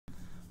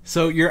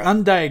So you're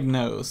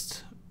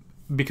undiagnosed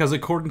because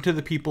according to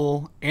the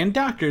people and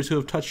doctors who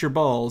have touched your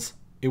balls,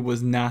 it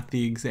was not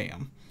the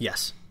exam.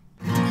 Yes.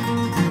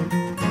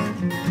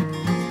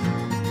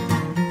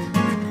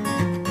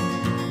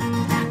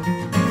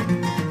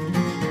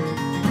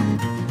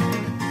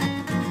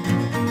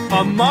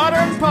 A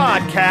modern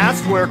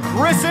podcast where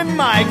Chris and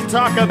Mike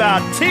talk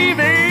about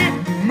TV,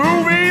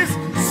 movies,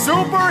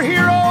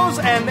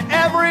 superheroes, and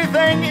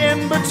everything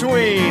in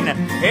between.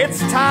 It's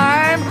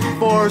time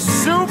for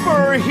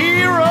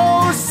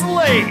Superhero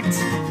Slate.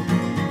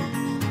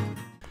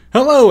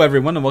 Hello,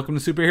 everyone, and welcome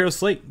to Superhero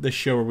Slate, the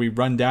show where we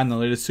run down the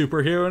latest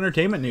superhero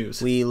entertainment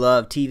news. We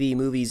love TV,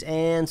 movies,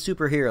 and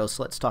superheroes,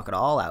 so let's talk it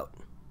all out.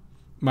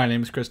 My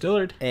name is Chris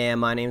Dillard. And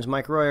my name's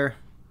Mike Royer.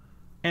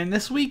 And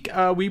this week,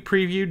 we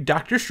previewed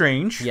Doctor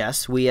Strange.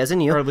 Yes, we as in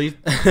you. Or at least,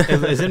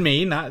 as in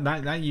me,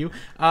 not you.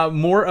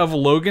 More of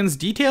Logan's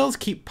details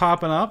keep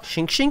popping up.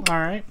 Shink, shink. All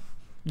right.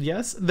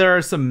 Yes, there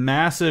are some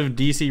massive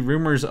DC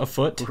rumors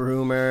afoot.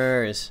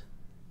 Rumors.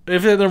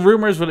 If they're the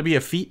rumors, would it be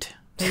a feat?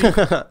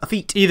 A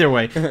feat. Either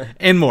way,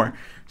 and more.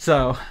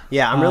 So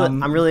yeah,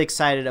 I'm really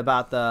excited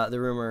about the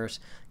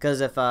rumors,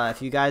 because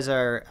if you guys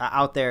are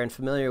out there and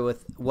familiar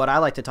with what I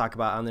like to talk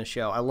about on this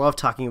show, I love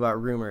talking about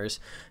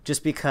rumors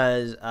just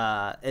because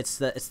it's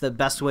the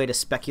best way to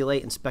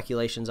speculate, and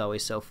speculation's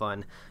always so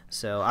fun.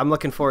 So I'm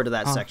looking forward to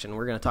that section.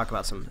 We're going to talk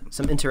about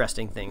some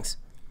interesting things.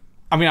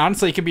 I mean,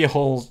 honestly, it could be a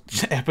whole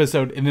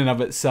episode in and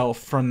of itself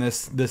from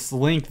this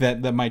link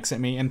that Mike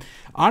sent me. And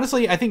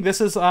honestly, I think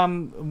this is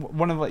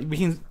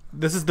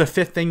this is the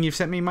fifth thing you've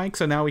sent me, Mike.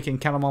 So now we can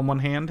count them on one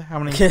hand. How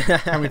many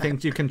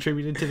things you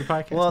contributed to the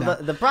podcast? Well, now?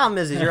 the problem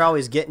is you're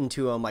always getting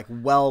to them like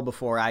well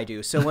before I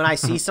do. So when I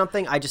see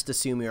something, I just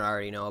assume you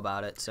already know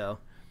about it. So,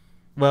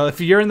 well, if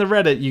you're in the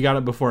Reddit, you got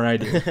it before I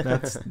do.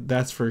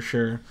 That's for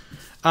sure.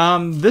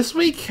 This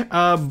week,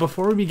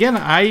 before we begin,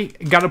 I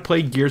got to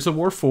play Gears of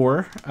War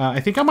 4.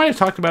 I think I might have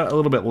talked about it a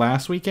little bit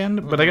last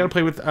weekend, but I got to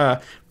play with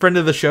a friend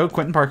of the show,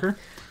 Quentin Parker.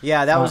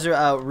 Yeah, that was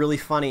really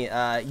funny.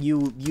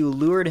 You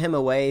lured him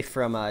away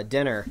from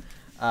dinner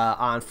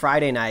on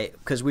Friday night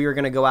because we were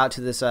going to go out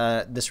to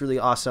this really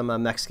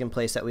awesome Mexican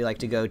place that we like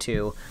to go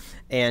to.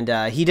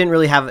 And he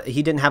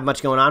didn't have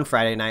much going on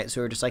Friday night, so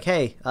we were just like,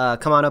 hey,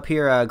 come on up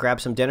here, grab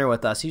some dinner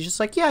with us. He's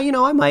just like, yeah,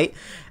 I might.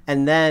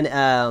 And then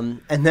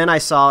I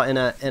saw in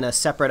a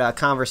separate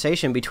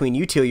conversation between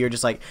you two, you're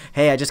just like,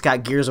 hey, I just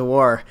got Gears of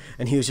War,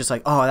 and he was just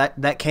like, oh,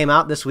 that came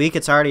out this week,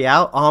 it's already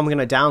out. Oh, I'm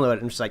gonna download it.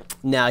 And I'm just like,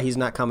 nah, he's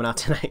not coming out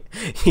tonight.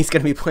 He's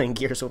gonna be playing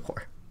Gears of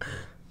War.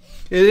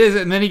 It is,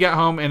 and then he got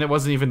home and it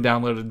wasn't even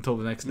downloaded until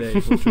the next day,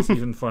 which was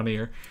even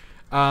funnier.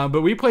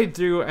 But we played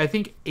through, I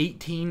think,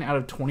 18 out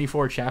of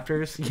 24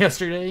 chapters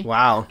yesterday.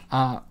 Wow.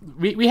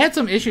 We had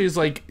some issues,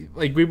 like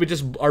we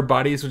would our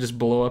bodies would just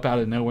blow up out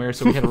of nowhere,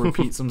 so we had to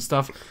repeat some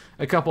stuff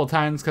a couple of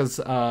times because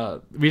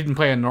we didn't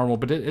play on normal,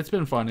 but it's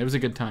been fun. It was a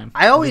good time.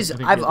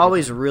 I've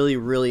always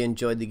really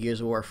enjoyed the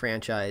Gears of War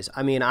franchise.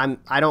 I mean,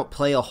 I don't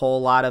play a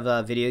whole lot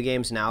of video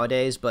games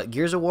nowadays, but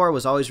Gears of War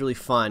was always really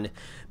fun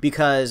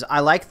because I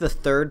like the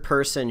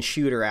third-person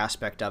shooter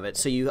aspect of it,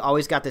 so you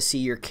always got to see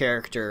your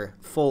character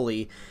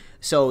fully.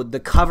 So the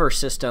cover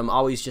system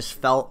always just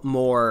felt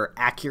more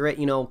accurate,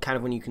 kind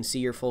of when you can see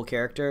your full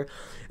character.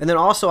 And then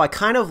also I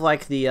kind of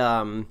like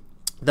the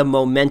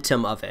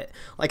momentum of it.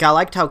 Like I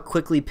liked how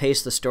quickly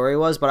paced the story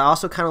was, but I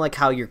also kind of like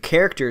how your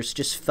characters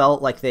just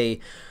felt like they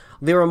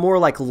were more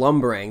like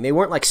lumbering. They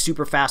weren't like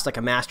super fast like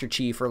a Master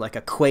Chief or like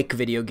a Quake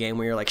video game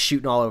where you're like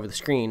shooting all over the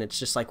screen. It's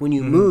just like when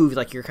you move,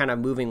 like you're kind of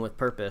moving with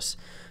purpose.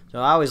 So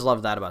I always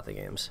loved that about the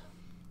games.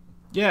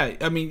 Yeah,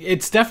 I mean,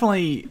 it's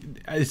definitely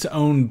its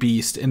own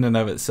beast in and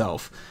of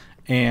itself.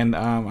 And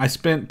I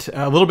spent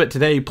a little bit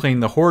today playing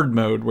the Horde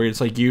mode, where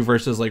it's like you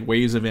versus like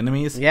waves of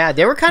enemies. Yeah,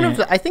 they were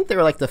I think they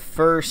were like the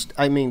first,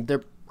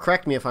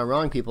 correct me if I'm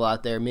wrong, people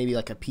out there, maybe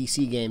like a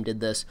PC game did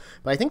this,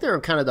 but I think they were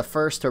kind of the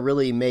first to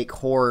really make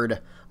Horde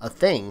a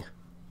thing.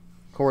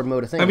 Horde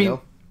mode a thing, I mean,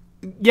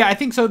 yeah, I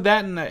think so.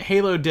 That and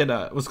Halo did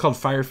was called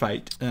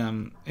Firefight,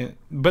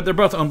 but they're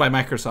both owned by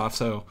Microsoft,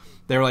 so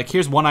they were like,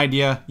 here's one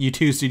idea, you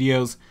two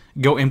studios,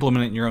 go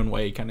implement it in your own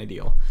way, kind of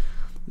deal.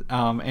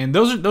 And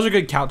those are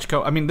good couch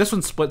co. I mean, this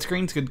one's split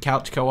screen's good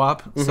couch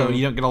co-op, so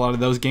you don't get a lot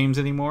of those games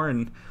anymore,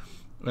 and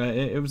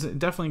it was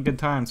definitely a good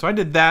time. So I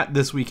did that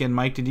this weekend.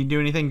 Mike, did you do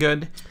anything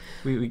good?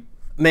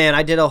 Man,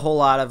 I did a whole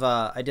lot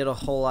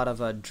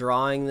of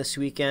drawing this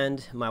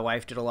weekend. My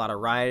wife did a lot of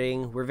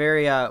writing.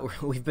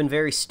 We've been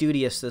very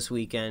studious this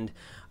weekend.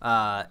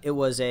 It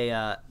was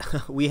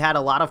we had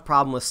a lot of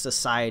problem with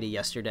society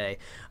yesterday.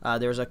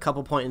 There was a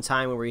couple point in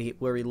time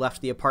where we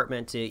left the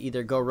apartment to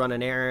either go run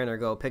an errand or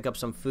go pick up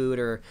some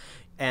food,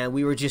 and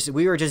we were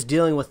just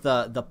dealing with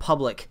the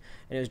public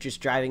and it was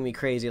just driving me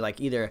crazy. Like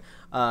either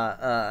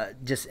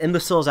just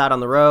imbeciles out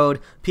on the road,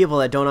 people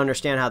that don't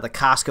understand how the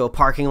Costco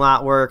parking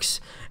lot works,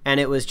 and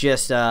it was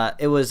just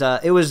it was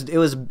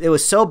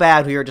so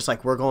bad. We were just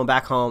like, we're going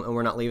back home and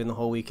we're not leaving the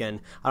whole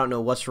weekend. I don't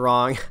know what's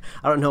wrong.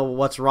 I don't know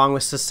what's wrong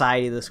with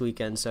society this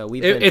weekend. So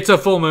it's a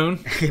full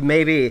moon.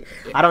 Maybe,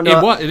 I don't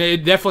know.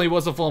 It definitely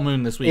was a full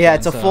moon this weekend. Yeah,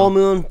 it's a full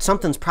moon.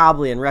 Something's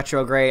probably in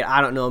retrograde.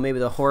 I don't know. Maybe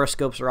the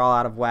horoscopes are all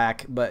out of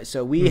whack. But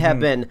so we have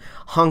been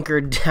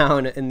hunkered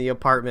down in the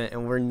apartment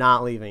and we're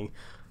not leaving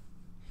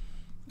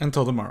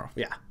until tomorrow.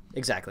 Yeah,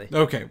 exactly.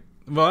 Okay.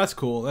 Well, that's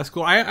cool. That's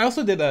cool. I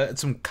also did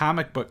some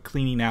comic book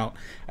cleaning out.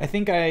 I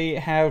think I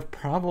have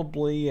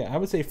probably, I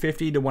would say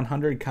 50 to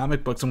 100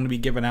 comic books I'm going to be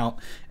giving out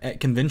at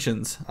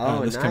conventions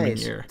this coming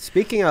year.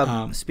 Speaking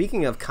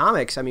of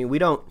comics, I mean, we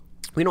don't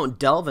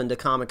delve into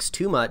comics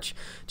too much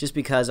just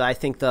because I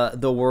think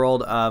the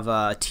world of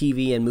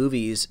TV and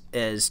movies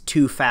is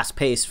too fast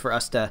paced for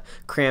us to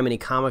cram any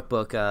comic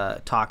book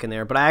talk in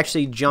there. But I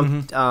actually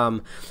jumped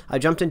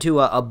into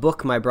a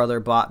book my brother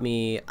bought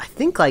me, I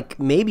think like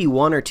maybe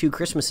 1 or 2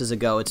 Christmases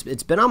ago.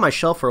 It's been on my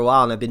shelf for a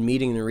while and I've been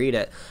meaning to read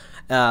it.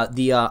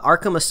 The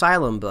Arkham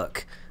Asylum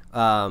book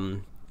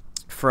from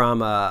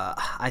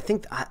I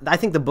think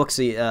the book's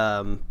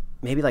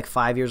maybe like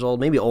 5 years old,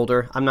 maybe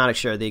older. I'm not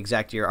sure the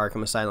exact year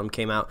Arkham Asylum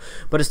came out.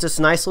 But it's this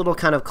nice little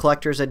kind of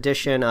collector's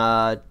edition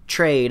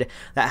trade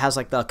that has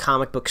like the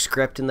comic book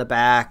script in the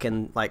back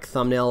and like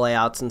thumbnail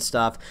layouts and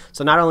stuff.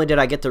 So not only did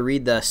I get to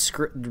read the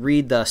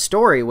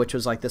story, which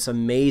was like this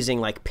amazing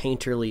like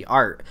painterly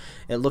art.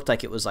 It looked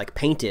like it was like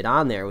painted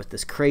on there with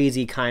this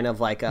crazy kind of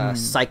like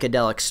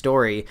psychedelic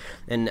story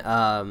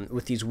and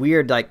with these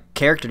weird like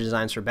character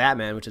designs for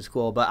Batman, which is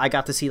cool. But I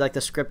got to see like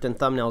the script and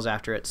thumbnails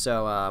after it.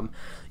 So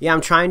yeah,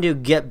 I'm trying to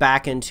get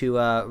back into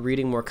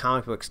reading more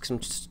comic books because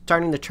I'm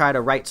starting to try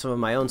to write some of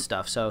my own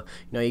stuff. So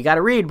you got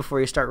to read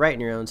before you start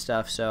writing your own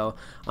stuff. So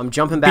I'm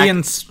jumping back.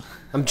 Into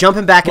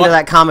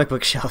that comic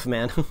book shelf,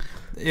 man.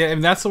 Yeah,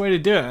 and that's the way to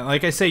do it.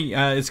 Like I say,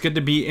 it's good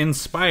to be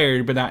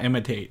inspired but not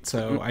imitate.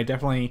 So I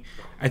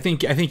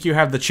think you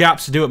have the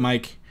chops to do it,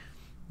 Mike.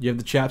 You have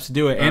the chops to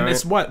do it. And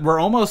it's we're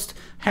almost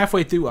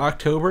halfway through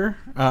October.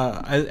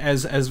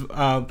 As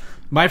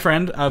my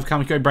friend of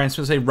Comic Guy Brian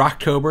Smith say,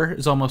 Rocktober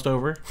is almost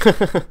over.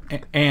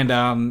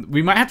 And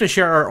we might have to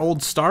share our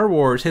old Star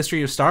Wars,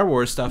 history of Star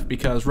Wars stuff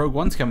because Rogue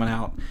One's coming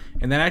out.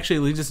 And that actually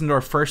leads us into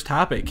our first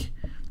topic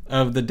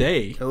of the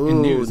day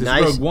in news. It's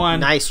nice, Rogue One.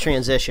 Nice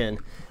transition.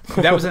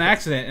 That was an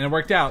accident, and it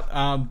worked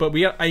out. But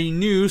we have a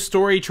new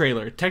story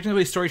trailer.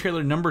 Technically, story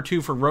trailer number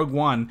 2 for Rogue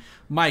One.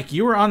 Mike,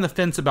 you were on the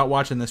fence about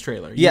watching this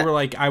trailer. You were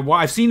like,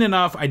 I've seen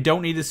enough. I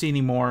don't need to see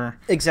any more.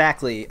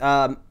 Exactly.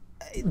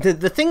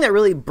 The thing that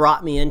really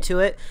brought me into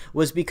it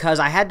was because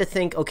I had to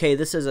think, okay,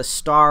 this is a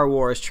Star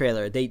Wars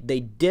trailer. They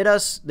did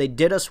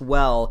us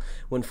well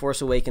when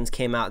Force Awakens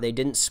came out. They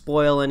didn't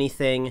spoil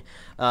anything.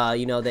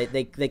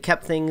 They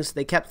kept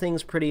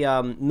things pretty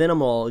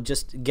minimal,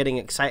 just getting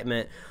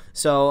excitement.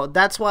 So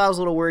that's why I was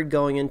a little worried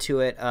going into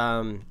it.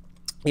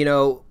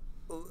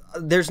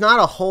 There's not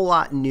a whole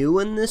lot new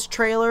in this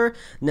trailer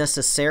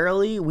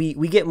necessarily.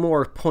 We get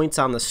more points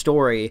on the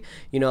story.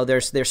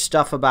 There's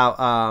stuff about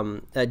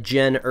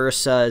Jyn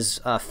Erso's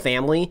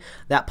family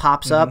that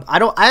pops up.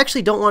 I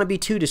actually don't want to be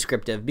too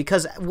descriptive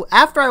because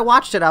after I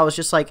watched it, I was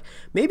just like,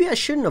 maybe I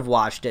shouldn't have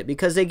watched it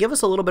because they give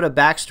us a little bit of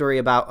backstory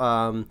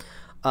about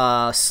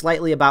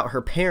slightly about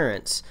her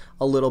parents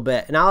a little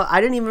bit. And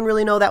I didn't even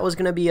really know that was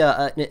going to be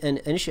an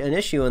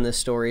issue in this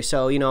story.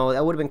 So,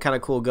 that would have been kind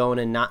of cool going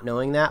and not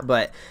knowing that.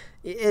 But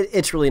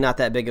it's really not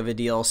that big of a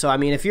deal. So, I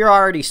mean, if you're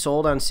already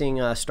sold on seeing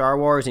Star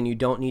Wars and you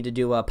don't need to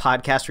do a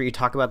podcast where you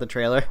talk about the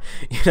trailer,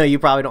 you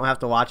probably don't have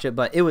to watch it.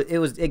 But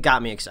it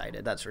got me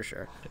excited. That's for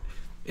sure.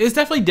 It's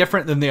definitely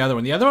different than the other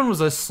one. The other one was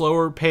a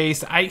slower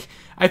pace. I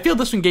feel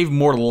this one gave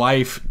more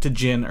life to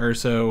Jyn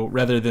Erso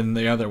rather than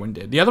the other one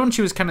did. The other one,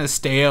 she was kind of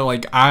stale,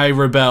 like I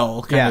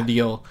rebel kind of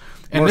deal.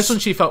 And this one,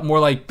 she felt more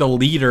like the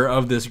leader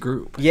of this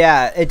group.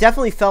 Yeah, it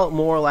definitely felt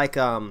more like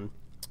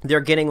they're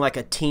getting like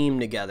a team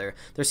together.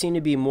 There seemed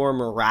to be more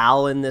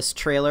morale in this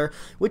trailer,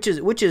 which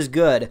is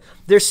good.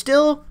 There's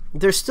still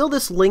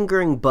this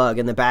lingering bug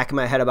in the back of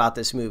my head about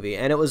this movie,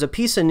 and it was a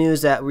piece of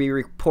news that we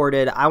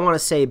reported, I want to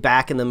say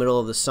back in the middle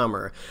of the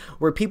summer,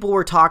 where people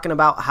were talking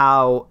about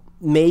how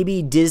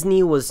maybe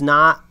Disney was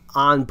not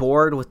on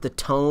board with the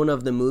tone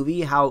of the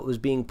movie, how it was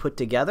being put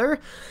together.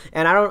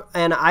 And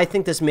I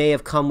think this may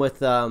have come with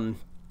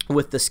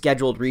the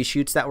scheduled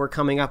reshoots that were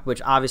coming up,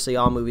 which obviously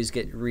all movies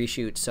get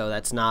reshoots, so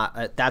that's not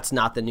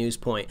the news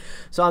point.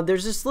 So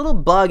there's this little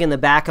bug in the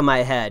back of my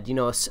head,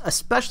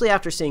 especially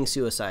after seeing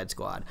Suicide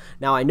Squad.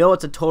 Now I know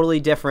it's a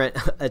totally different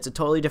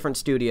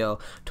studio,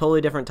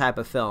 totally different type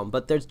of film,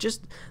 but there's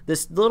just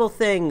this little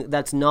thing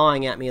that's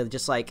gnawing at me of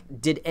just like,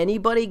 did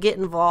anybody get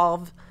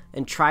involved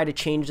and try to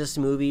change this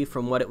movie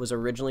from what it was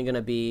originally going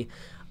to be?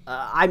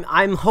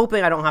 I'm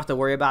hoping I don't have to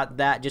worry about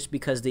that, just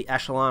because the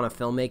echelon of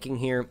filmmaking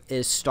here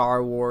is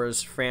Star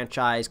Wars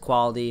franchise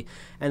quality.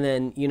 And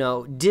then, you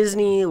know,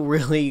 Disney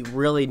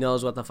really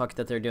knows what the fuck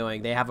that they're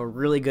doing. They have a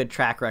really good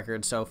track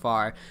record so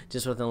far,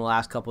 just within the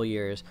last couple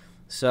years.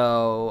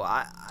 So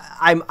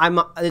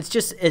it's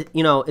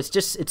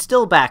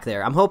still back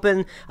there. I'm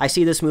hoping I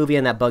see this movie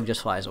and that bug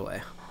just flies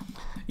away.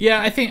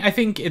 Yeah, I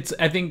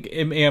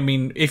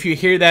mean, if you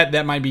hear that,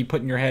 that might be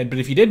put in your head. But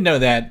if you didn't know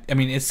that, I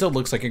mean, it still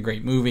looks like a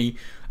great movie.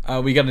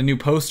 We got a new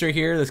poster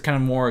here that's kind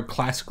of more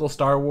classical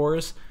Star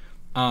Wars.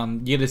 We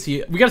got to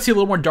see a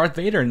little more Darth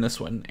Vader in this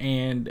one,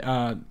 and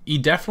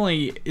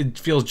it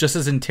feels just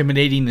as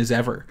intimidating as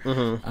ever.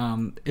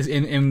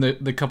 In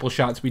the couple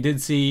shots we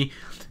did see.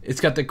 It's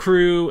got the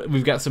crew.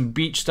 We've got some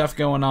beach stuff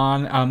going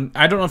on.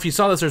 I don't know if you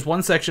saw this. There's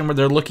one section where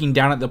they're looking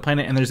down at the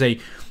planet, and there's it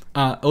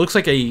looks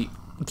like a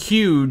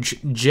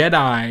huge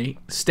Jedi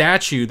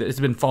statue that has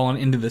been fallen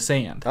into the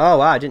sand. Oh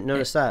wow, I didn't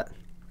notice that.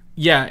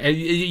 Yeah,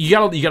 you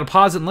gotta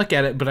pause and look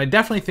at it, but I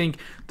definitely think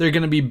they're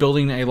going to be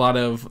building a lot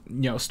of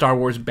Star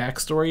Wars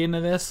backstory into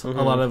this, a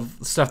lot of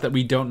stuff that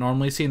we don't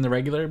normally see in the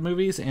regular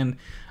movies, and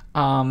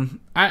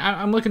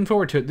I'm looking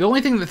forward to it. The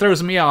only thing that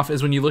throws me off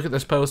is when you look at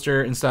this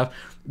poster and stuff,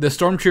 the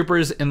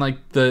stormtroopers in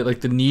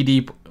the knee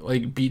deep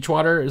beach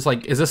water is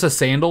is this a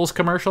sandals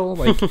commercial?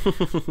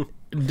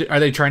 Are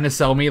they trying to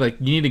sell me you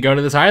need to go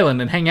to this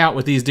island and hang out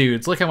with these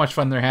dudes? Look how much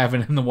fun they're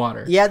having in the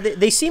water. Yeah,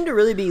 they seem to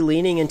really be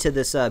leaning into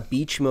this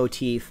beach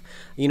motif.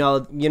 You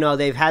know,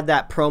 they've had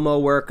that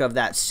promo work of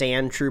that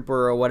sand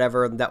trooper or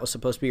whatever that was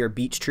supposed to be, or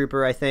beach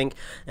trooper, I think,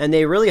 and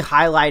they really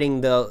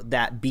highlighting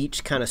that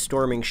beach kind of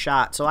storming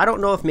shot. So I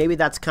don't know if maybe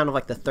that's kind of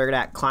like the third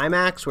act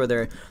climax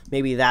where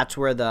maybe that's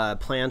where the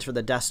plans for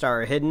the Death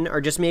Star are hidden,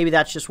 or just maybe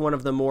that's just one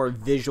of the more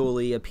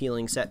visually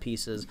appealing set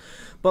pieces.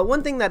 But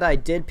one thing that I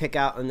did pick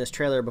out in this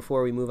trailer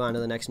before we move on to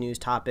the next news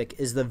topic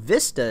is the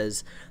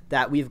vistas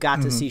that we've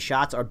got to see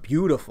shots are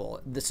beautiful.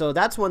 So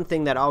that's one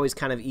thing that always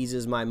kind of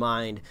eases my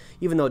mind,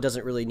 even though it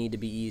doesn't really need to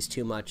be eased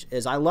too much,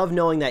 is I love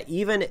knowing that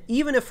even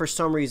if for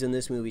some reason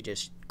this movie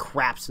just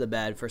craps the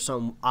bed for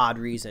some odd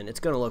reason, it's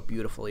going to look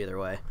beautiful either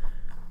way.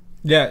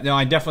 Yeah, no,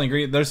 I definitely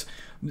agree. There's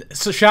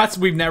shots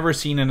we've never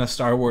seen in a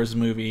Star Wars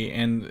movie,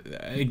 and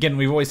again,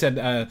 we've always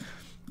said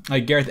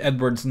Gareth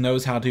Edwards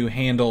knows how to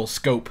handle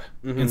scope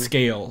and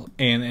scale,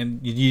 and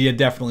you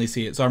definitely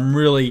see it. So I'm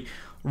really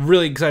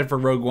excited for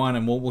Rogue One,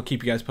 and we'll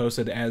keep you guys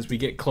posted as we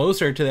get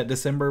closer to that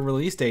December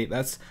release date.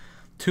 That's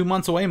 2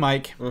 months away,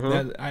 Mike.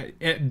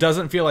 It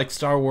doesn't feel like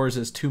Star Wars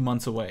is 2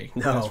 months away.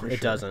 No,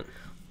 it doesn't.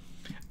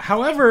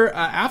 However,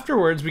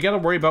 afterwards, we got to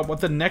worry about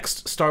what the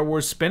next Star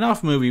Wars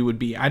spin-off movie would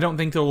be. I don't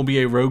think there will be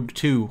a Rogue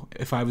 2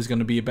 if I was going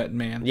to be a betting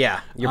man. Yeah,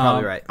 you're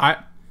probably right.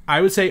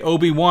 I would say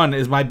Obi Wan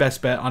is my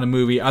best bet on a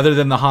movie other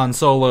than the Han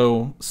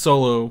Solo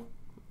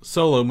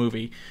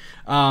movie.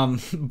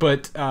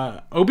 But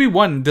Obi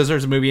Wan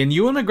deserves a movie, and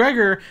Ewan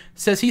McGregor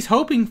says he's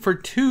hoping for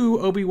 2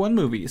 Obi Wan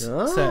movies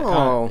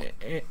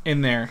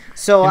in there.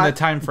 So in the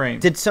time frame.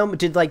 Did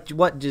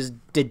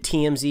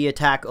TMZ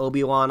attack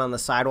Obi Wan on the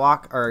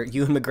sidewalk, or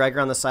Ewan McGregor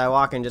on the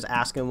sidewalk, and just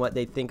ask him what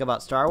they think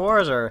about Star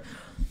Wars, or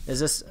is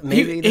this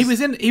maybe he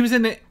was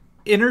in the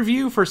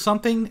interview for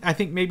something? I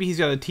think maybe he's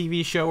got a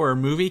TV show or a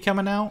movie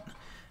coming out,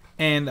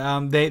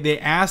 and they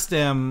asked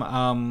him,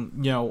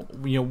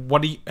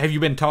 what have you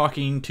been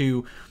talking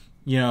to,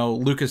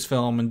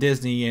 Lucasfilm and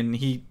Disney, and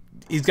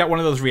he's got one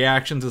of those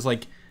reactions is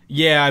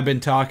yeah, I've been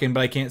talking,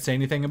 but I can't say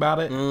anything about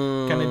it,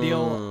 kind of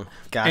deal.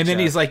 Gotcha. And then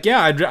he's like, yeah,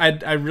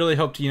 I really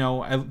hoped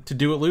to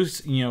do it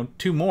loose,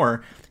 2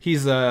 more.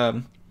 He's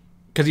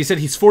because he said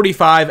he's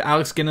 45,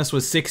 Alex Guinness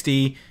was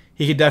 60.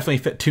 He could definitely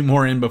fit 2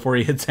 more in before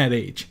he hits that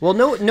age. Well,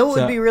 it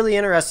would be really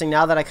interesting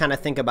now that I kind of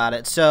think about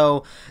it.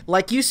 So,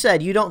 like you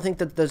said, you don't think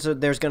that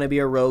there's going to be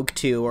a Rogue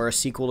 2 or a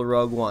sequel to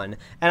Rogue One.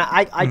 And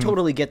I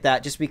totally get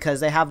that, just because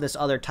they have this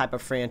other type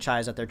of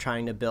franchise that they're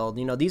trying to build.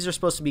 These are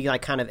supposed to be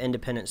kind of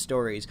independent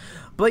stories.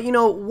 But,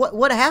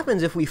 what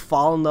happens if we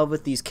fall in love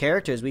with these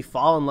characters? We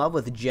fall in love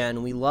with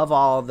Jen. We love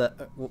all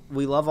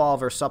of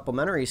her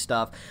supplementary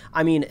stuff.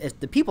 I mean, if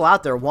the people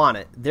out there want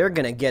it, they're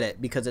going to get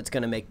it because it's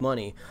going to make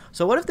money.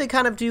 So what if they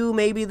kind of do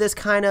maybe this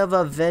kind of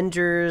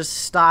Avengers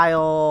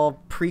style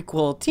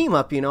prequel team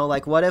up,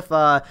 what if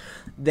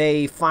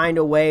they find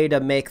a way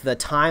to make the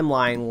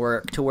timeline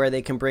work to where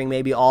they can bring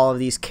maybe all of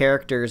these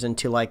characters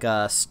into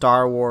a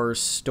Star Wars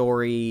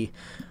story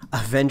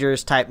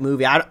Avengers type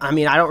movie. I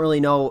mean, I don't really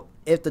know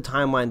if the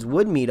timelines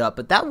would meet up,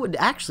 but that would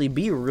actually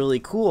be really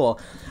cool.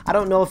 I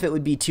don't know if it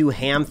would be too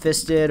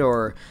ham-fisted,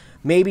 or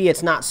maybe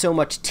it's not so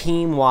much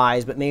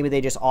team-wise, but maybe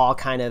they just all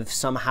kind of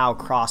somehow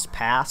cross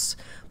paths.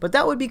 But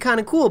that would be kind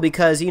of cool,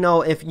 because,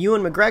 if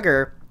Ewan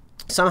McGregor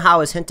somehow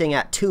is hinting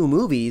at 2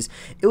 movies,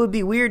 it would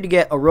be weird to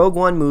get a Rogue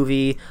One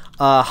movie,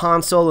 a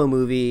Han Solo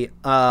movie,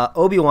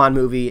 Obi Wan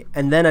movie,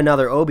 and then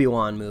another Obi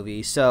Wan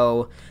movie.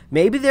 So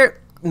maybe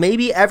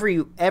maybe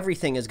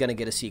everything is going to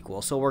get a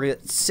sequel. So we're going to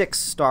get 6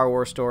 Star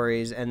Wars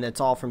stories, and it's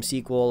all from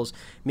sequels.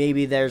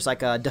 Maybe there's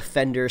like a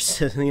Defenders,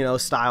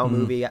 style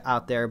movie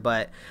out there.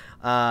 But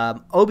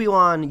Obi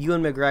Wan,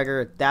 Ewan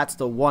McGregor, that's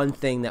the one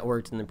thing that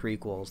worked in the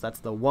prequels. That's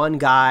the one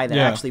guy that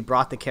actually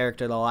brought the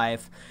character to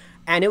life.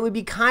 And it would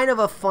be kind of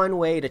a fun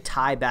way to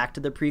tie back to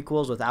the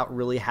prequels without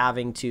really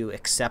having to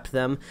accept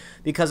them,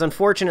 because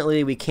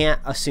unfortunately we can't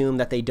assume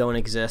that they don't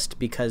exist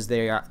because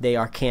they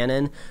are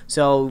canon.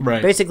 So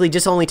basically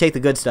just only take the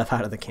good stuff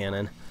out of the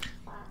canon.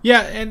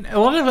 Yeah, and a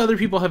lot of other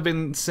people have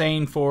been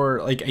saying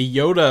for like a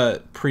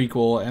Yoda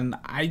prequel, and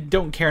I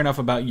don't care enough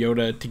about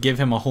Yoda to give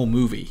him a whole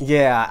movie.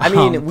 Yeah, I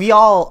mean, we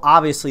all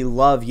obviously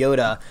love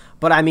Yoda,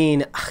 but I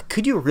mean,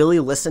 could you really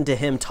listen to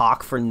him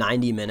talk for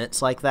 90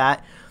 minutes like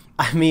that?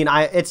 I mean,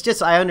 I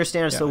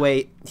understand it's the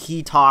way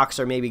he talks,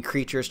 or maybe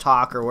creatures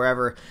talk, or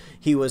wherever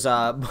he was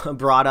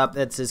brought up,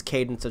 that's his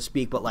cadence of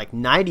speak. But like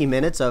 90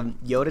 minutes of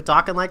Yoda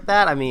talking like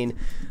that, I mean,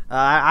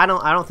 I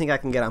don't think I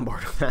can get on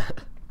board with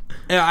that.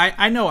 Yeah,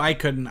 I know I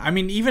couldn't. I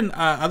mean, even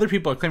other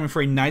people are claiming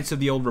for a Knights of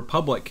the Old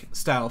Republic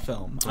style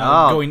film,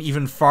 going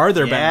even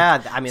farther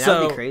back. Yeah, I mean, that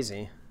would be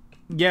crazy.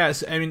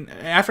 Yes, I mean,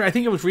 I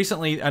think it was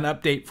recently an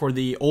update for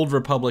the Old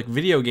Republic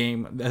video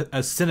game, a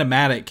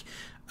cinematic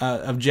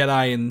of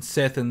Jedi and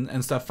Sith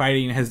and stuff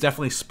fighting has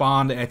definitely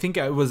spawned. I think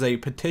it was a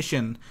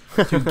petition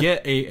to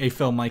get a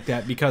film like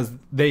that, because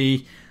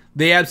they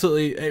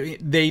absolutely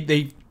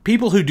they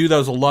people who do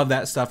those will love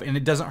that stuff, and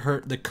it doesn't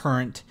hurt the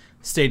current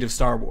state of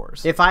Star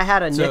Wars. If I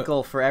had a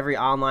nickel for every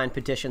online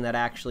petition that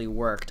actually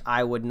worked,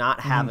 I would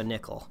not have a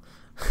nickel.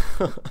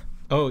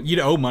 Oh, you'd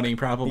owe money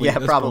probably. Yeah,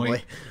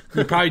 probably.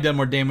 You've probably done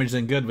more damage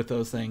than good with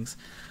those things.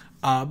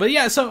 But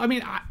yeah, so I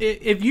mean,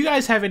 if you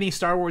guys have any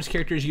Star Wars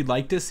characters you'd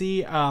like to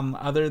see,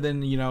 other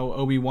than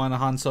Obi Wan,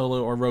 Han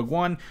Solo, or Rogue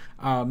One,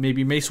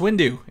 maybe Mace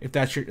Windu, if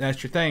that's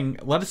your thing,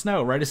 let us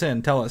know. Write us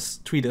in, tell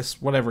us, tweet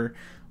us, whatever.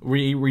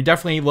 We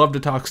definitely love to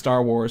talk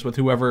Star Wars with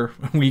whoever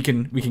we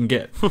can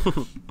get.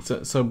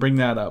 so bring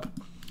that up.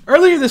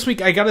 Earlier this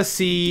week, I got to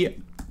see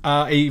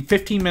a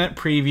 15-minute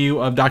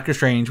preview of Doctor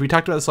Strange. We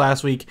talked about this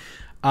last week.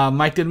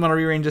 Mike didn't want to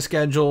rearrange the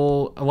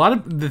schedule.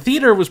 The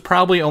theater was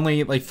probably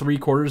only like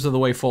 3/4 of the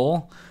way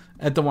full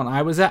at the one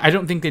I was at. I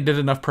don't think they did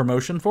enough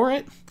promotion for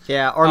it.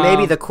 Yeah, or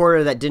maybe the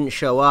quarter that didn't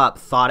show up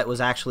thought it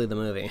was actually the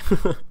movie.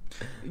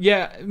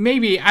 Yeah,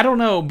 maybe. I don't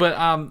know, but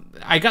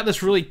I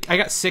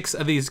got 6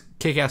 of these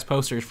kick-ass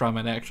posters from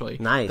it, actually.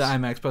 Nice. The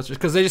IMAX posters,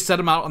 because they just set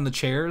them out on the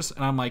chairs,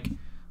 and I'm like,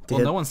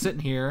 well, no one's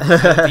sitting here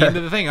at the end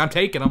of the thing. I'm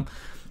taking them.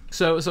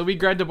 So we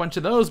grabbed a bunch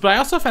of those, but I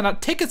also found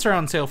out tickets are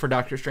on sale for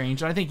Doctor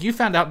Strange, and I think you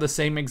found out the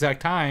same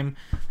exact time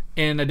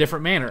in a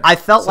different manner. I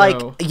felt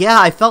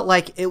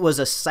like it was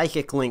a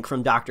psychic link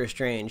from Doctor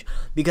Strange,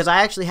 because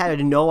I actually had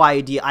no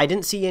idea. I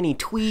didn't see any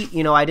tweet,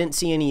 I didn't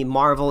see any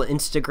Marvel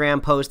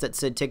Instagram post that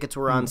said tickets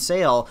were on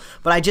sale,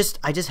 but I just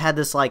had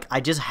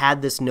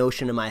this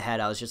notion in my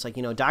head. I was just like,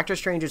 Doctor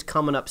Strange is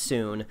coming up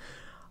soon.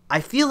 I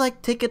feel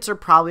like tickets are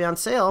probably on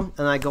sale,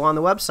 and I go on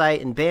the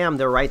website, and bam,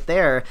 they're right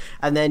there.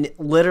 And then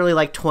literally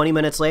like 20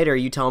 minutes later,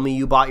 you tell me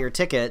you bought your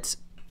tickets.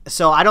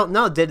 So I don't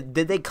know. Did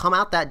they come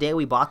out that day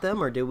we bought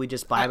them, or did we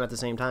just buy them at the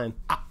same time?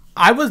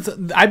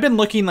 I've been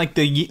looking like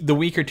the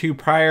week or two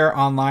prior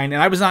online,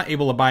 and I was not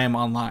able to buy them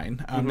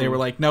online. They were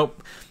like,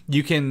 nope,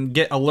 you can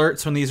get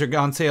alerts when these are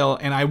on sale.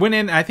 And I went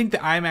in, and I think the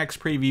IMAX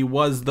preview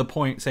was the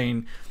point,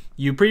 saying,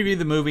 you preview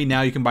the movie,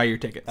 now you can buy your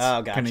tickets.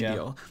 Oh, gotcha. Kind of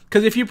deal.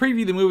 Because if you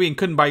preview the movie and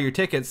couldn't buy your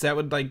tickets, that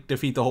would like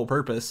defeat the whole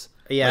purpose.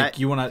 Yeah, like,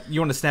 you want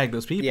to snag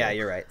those people. Yeah,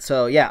 you're right.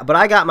 So yeah, but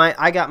I got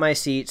my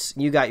seats.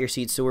 You got your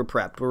seats, so we're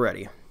prepped. We're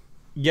ready.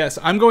 Yes,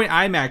 I'm going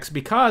IMAX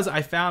because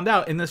I found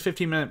out in this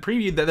 15-minute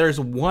preview that there's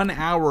 1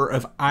 hour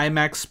of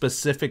IMAX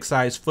specific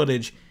size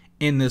footage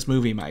in this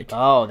movie, Mike.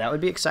 Oh, that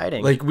would be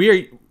exciting. Like we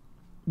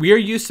are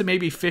used to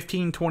maybe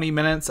 15, 20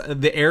 minutes.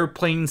 The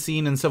airplane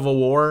scene in Civil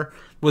War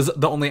was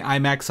the only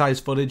IMAX size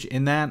footage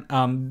in that.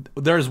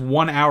 There's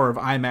 1 hour of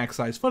IMAX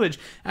size footage,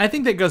 and I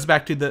think that goes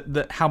back to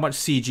the how much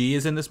CG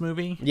is in this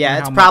movie. Yeah,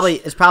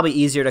 it's probably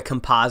easier to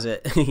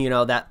composite,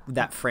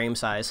 that frame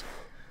size.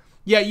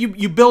 Yeah,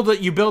 you build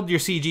your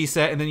CG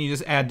set, and then you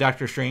just add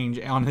Doctor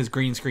Strange on his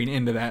green screen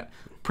into that.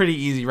 Pretty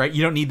easy, right?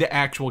 You don't need the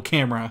actual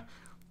camera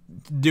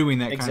doing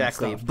that kind of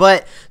stuff.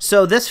 But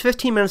so this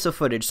 15 minutes of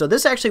footage, so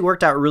this actually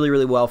worked out really,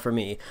 really well for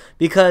me,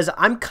 because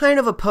I'm kind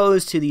of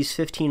opposed to these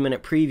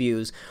 15-minute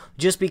previews,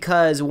 just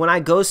because when I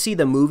go see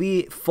the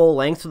movie full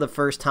length for the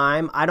first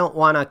time, I don't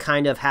want to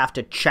kind of have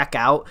to check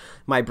out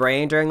my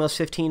brain during those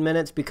 15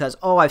 minutes because,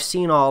 I've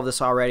seen all of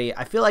this already.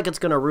 I feel like it's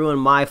going to ruin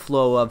my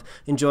flow of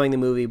enjoying the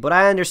movie, but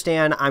I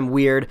understand I'm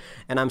weird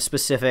and I'm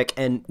specific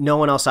and no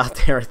one else out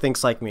there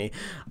thinks like me.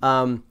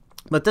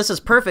 But this is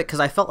perfect because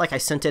I felt like I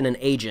sent in an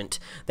agent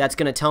that's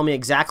going to tell me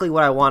exactly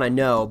what I want to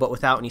know, but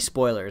without any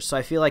spoilers. So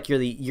I feel like you're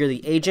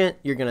the agent.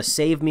 You're going to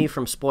save me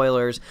from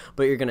spoilers,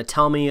 but you're going to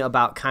tell me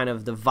about kind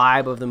of the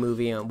vibe of the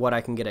movie and what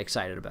I can get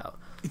excited about.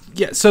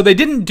 Yeah, so they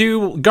didn't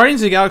do...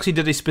 Guardians of the Galaxy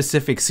did a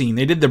specific scene.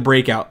 They did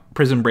the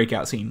prison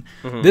breakout scene.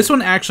 This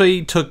one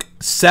actually took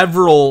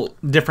several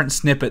different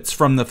snippets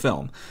from the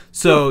film.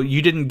 So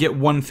you didn't get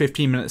one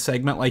 15-minute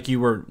segment like you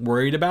were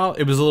worried about.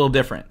 It was a little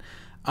different.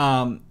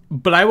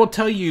 But I will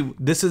tell you,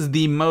 this is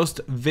the most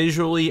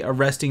visually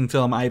arresting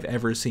film I've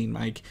ever seen,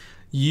 Mike.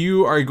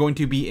 You are going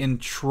to be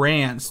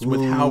entranced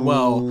with how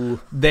well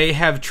they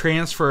have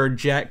transferred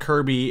Jack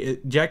Kirby's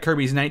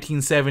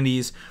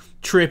 1970s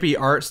trippy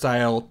art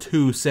style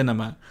to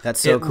cinema. That's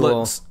so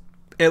cool.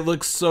 It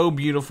looks so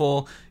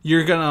beautiful.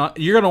 You're gonna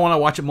want to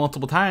watch it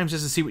multiple times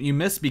just to see what you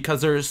missed,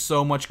 because there's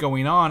so much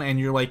going on, and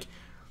you're like,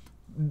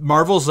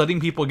 Marvel's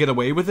letting people get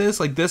away with this.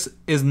 Like, this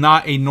is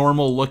not a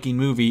normal looking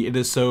movie. It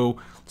is so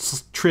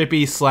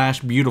trippy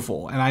 /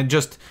 beautiful, and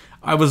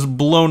I was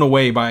blown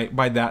away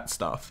by that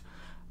stuff.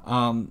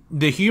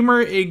 The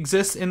humor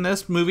exists in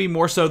this movie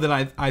more so than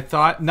I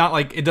thought. Not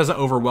like it doesn't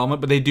overwhelm it,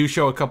 but they do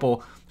show a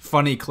couple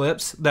funny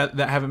clips that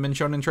haven't been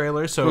shown in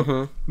trailers,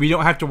 so we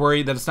don't have to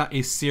worry that it's not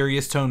a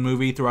serious tone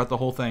movie throughout the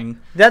whole thing.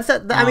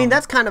 I mean,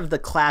 that's kind of the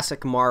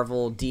classic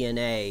Marvel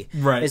DNA,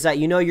 right? Is that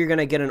you're going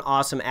to get an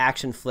awesome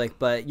action flick,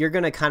 but you're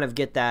going to kind of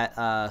get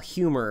that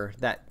humor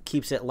that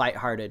keeps it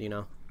lighthearted,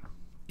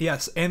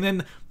 Yes, and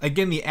then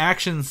again, the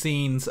action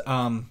scenes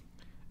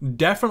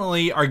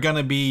definitely are going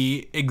to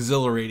be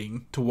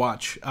exhilarating to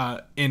watch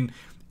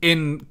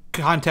in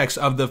context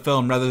of the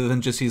film rather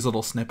than just these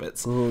little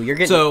snippets. Ooh, you're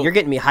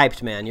getting me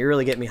hyped, man. You're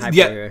really getting me hyped.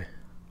 Yeah.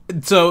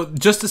 So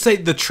just to say,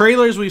 the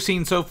trailers we've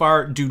seen so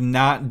far do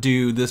not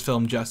do this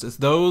film justice.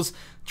 Those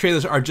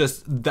trailers are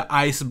just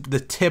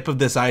the tip of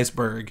this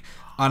iceberg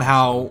on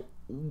how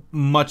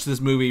much this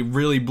movie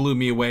really blew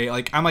me away.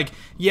 Like, I'm like,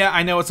 yeah,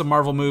 I know it's a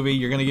Marvel movie.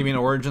 You're going to give me an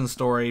origin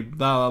story,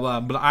 blah, blah,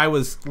 blah. But I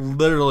was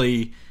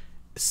literally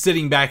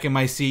sitting back in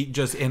my seat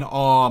just in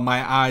awe,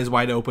 my eyes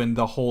wide open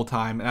the whole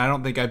time. And I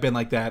don't think I've been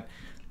like that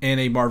in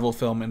a Marvel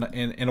film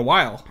in a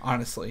while,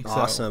 honestly.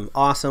 Awesome.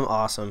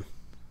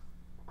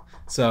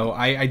 So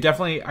I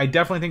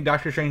definitely think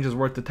Doctor Strange is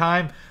worth the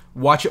time.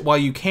 Watch it while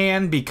you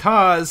can,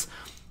 because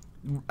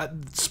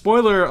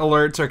spoiler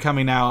alerts are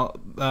coming out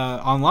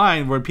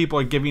online where people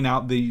are giving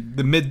out the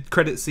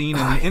mid-credit scene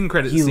and the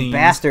end-credit scene. You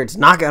bastards,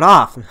 knock it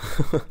off.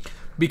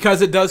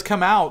 Because it does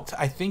come out,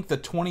 I think, the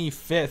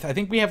 25th. I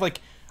think we have like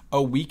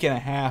a week and a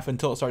half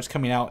until it starts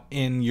coming out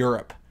in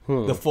Europe,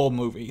 the full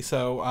movie.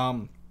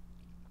 So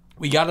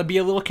we got to be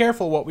a little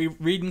careful what we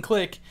read and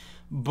click.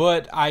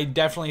 But I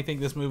definitely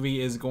think this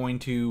movie is going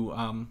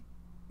to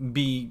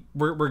be...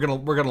 We're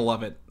gonna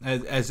love it,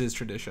 as is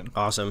tradition.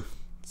 Awesome.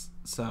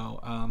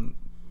 So,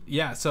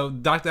 yeah, so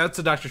that's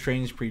the Doctor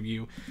Strange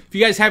preview. If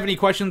you guys have any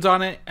questions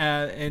on it,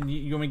 and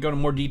you want me to go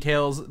into more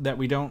details that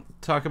we don't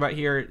talk about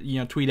here,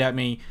 tweet at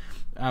me,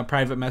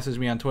 private message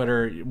me on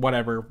Twitter,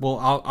 whatever. Well,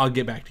 I'll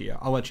get back to you.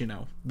 I'll let you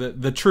know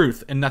the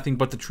truth and nothing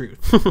but the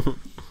truth.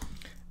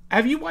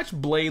 Have you watched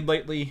Blade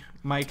lately,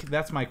 Mike?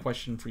 That's my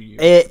question for you.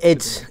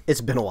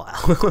 It's been a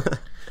while.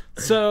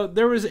 So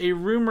there was a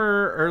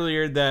rumor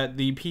earlier that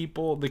the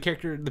people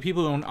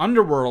who own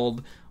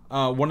Underworld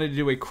wanted to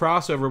do a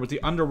crossover with the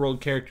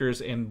Underworld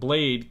characters and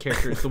Blade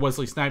characters, the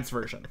Wesley Snipes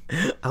version.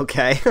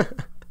 Okay.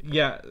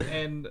 Yeah,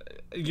 and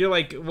you're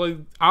like, well,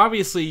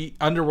 obviously,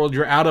 Underworld,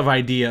 you're out of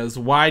ideas.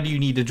 Why do you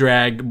need to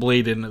drag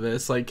Blade into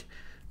this? Like,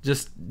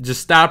 just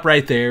stop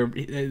right there.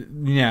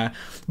 Yeah.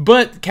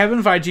 But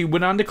Kevin Feige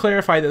went on to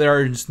clarify that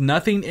there is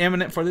nothing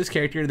imminent for this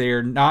character. They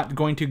are not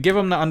going to give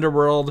him the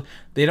Underworld.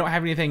 They don't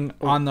have anything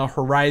on the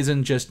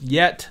horizon just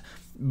yet.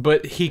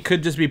 But he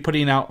could just be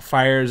putting out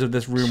fires of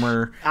this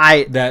rumor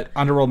that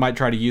Underworld might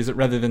try to use it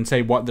rather than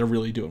say what they're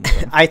really doing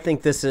with it. I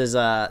think this is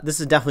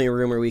definitely a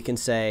rumor we can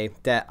say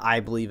that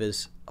I believe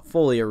is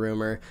fully a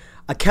rumor.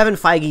 Kevin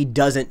Feige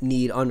doesn't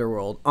need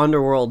Underworld.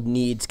 Underworld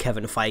needs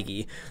Kevin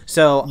Feige.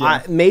 So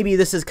yeah. Maybe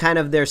this is kind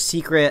of their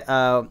secret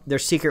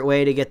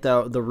way to get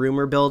the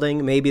rumor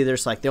building. Maybe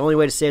there's like the only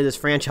way to save this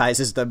franchise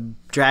is to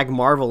drag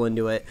Marvel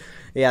into it.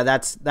 Yeah,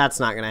 that's not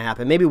going to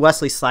happen. Maybe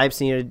Wesley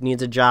Snipes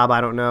needs a job.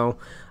 I don't know.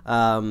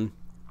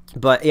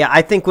 But yeah,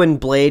 I think when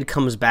Blade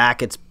comes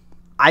back,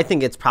 I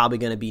think it's probably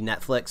going to be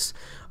Netflix,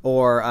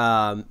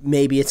 or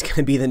maybe it's going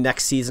to be the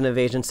next season of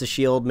Agents of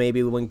S.H.I.E.L.D.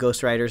 Maybe when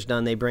Ghost Rider's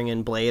done, they bring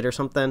in Blade or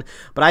something.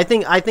 But I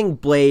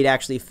think Blade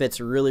actually fits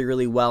really,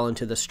 really well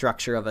into the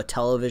structure of a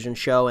television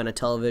show and a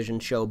television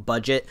show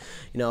budget.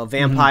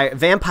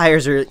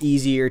 Vampires are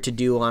easier to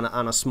do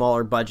on a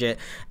smaller budget,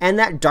 and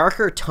that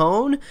darker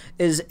tone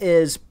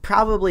is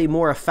probably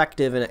more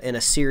effective in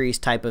a series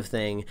type of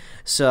thing.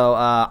 So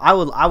I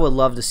would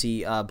love to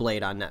see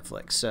Blade on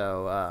Netflix.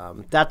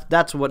 So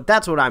that's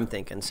what I'm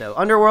thinking. So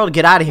Underworld,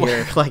 get out of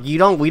here. Like we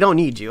don't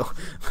need you.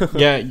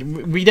 Yeah,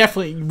 we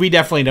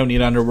definitely don't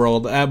need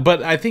Underworld.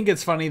 But I think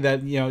it's funny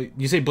that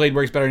you say Blade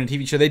works better in a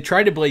TV show. They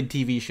tried a Blade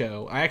TV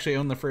show. I actually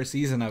owned the first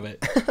season of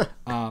it.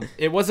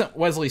 It wasn't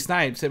Wesley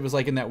Snipes. It was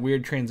like in that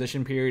weird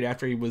transition period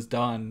after he was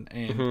done,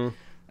 and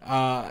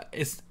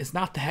it's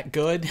not that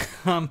good.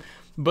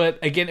 But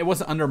again, it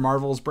wasn't under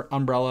Marvel's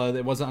umbrella.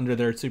 It wasn't under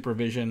their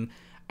supervision.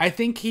 I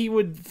think he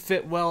would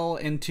fit well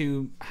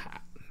into.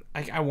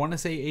 I want to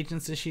say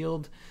Agents of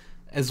S.H.I.E.L.D.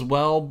 as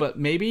well, but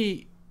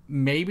maybe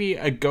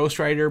a Ghost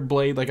Rider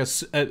Blade, like a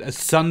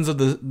Sons of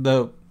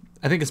the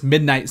I think it's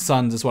Midnight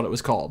Suns is what it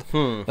was called.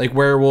 Like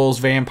werewolves,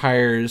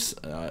 vampires,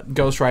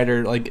 Ghost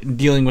Rider, like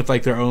dealing with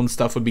like their own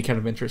stuff would be kind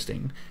of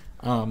interesting.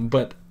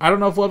 But I don't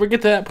know if we'll ever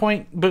get to that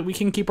point, but we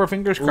can keep our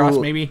fingers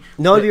crossed. Maybe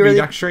it'd be really,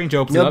 Doctor Strange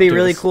opens it'd up be to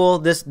really us. cool.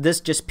 This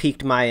just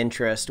piqued my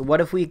interest.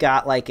 What if we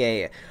got like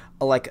a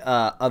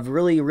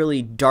really,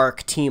 really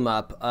dark team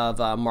up of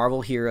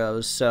Marvel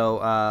heroes?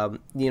 So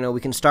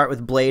we can start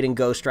with Blade and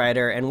Ghost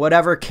Rider, and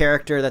whatever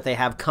character that they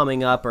have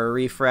coming up or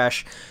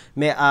refresh.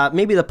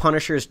 Maybe the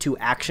Punisher is too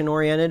action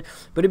oriented,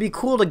 but it'd be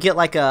cool to get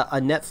like a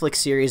Netflix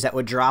series that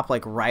would drop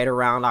like right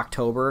around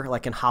October,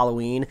 like in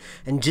Halloween,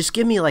 and just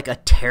give me like a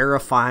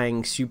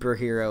terrifying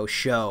superhero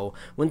show.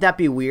 Wouldn't that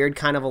be weird?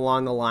 Kind of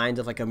along the lines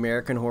of like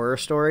American Horror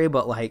Story,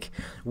 but like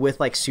with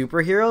like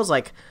superheroes.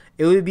 Like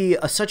it would be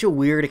such a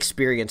weird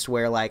experience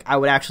where like I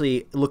would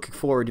actually look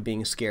forward to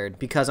being scared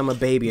because I'm a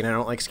baby and I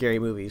don't like scary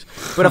movies.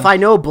 But if I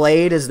know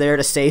Blade is there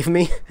to save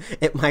me,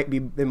 it might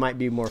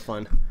be more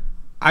fun.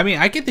 I mean,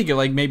 I could think of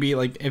like maybe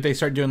like if they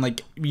start doing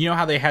like, you know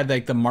how they had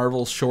like the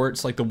Marvel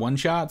shorts, like the one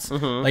shots,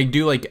 like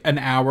do like an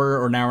hour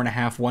or an hour and a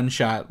half one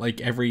shot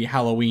like every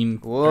Halloween,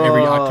 or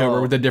every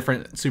October with a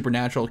different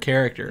supernatural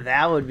character.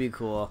 That would be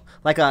cool.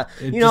 Like like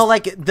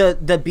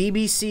the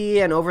BBC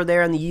and over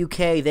there in the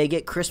UK, they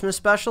get Christmas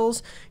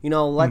specials.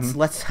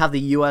 Let's have the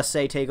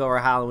USA take over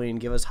Halloween,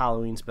 give us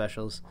Halloween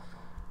specials.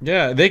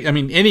 Yeah,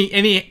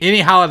 any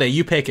holiday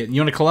you pick it.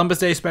 You want a Columbus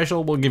Day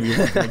special? We'll give you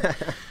one.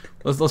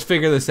 Let's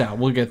figure this out.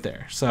 We'll get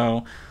there.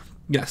 So,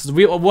 yes,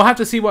 we'll have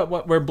to see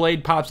where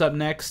Blade pops up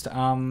next.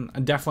 I'm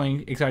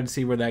definitely excited to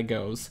see where that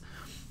goes.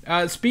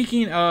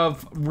 Speaking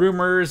of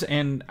rumors,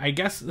 and I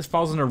guess this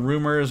falls under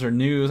rumors or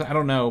news, I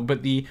don't know,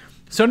 but the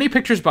Sony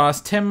Pictures boss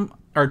Tom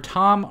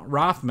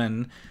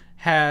Rothman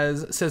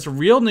says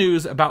real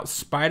news about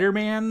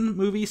Spider-Man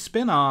movie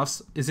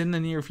spin-offs is in the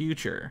near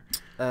future.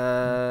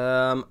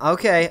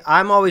 Okay,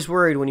 I'm always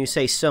worried when you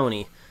say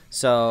Sony,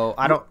 so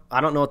I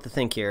don't know what to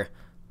think here.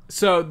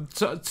 So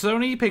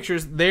Sony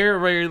Pictures, they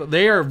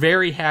are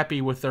very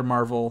happy with their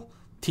Marvel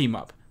team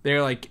up.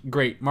 They're like,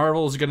 great,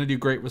 Marvel's going to do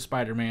great with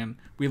Spider-Man.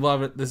 We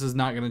love it. This is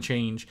not going to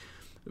change.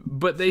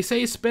 But they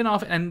say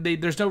spin-off, and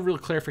there's no real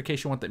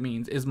clarification what that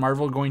means. Is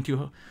Marvel going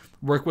to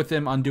work with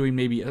them on doing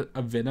maybe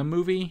a Venom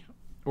movie?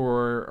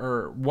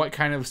 Or what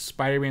kind of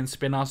Spider-Man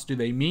spin-offs do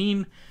they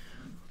mean?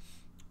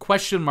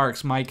 Question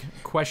marks, Mike.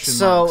 Question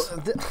marks.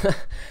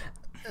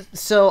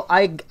 So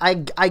I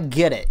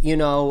get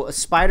it.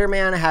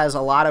 Spider-Man has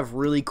a lot of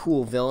really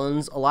cool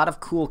villains, a lot of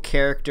cool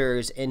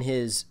characters in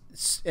his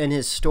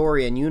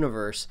story and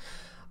universe.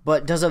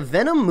 But does a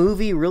Venom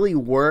movie really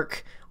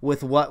work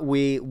with what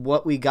we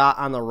got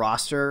on the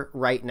roster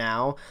right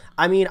now?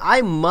 I mean,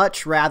 I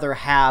much rather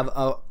have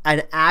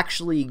an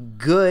actually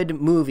good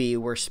movie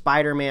where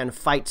Spider-Man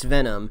fights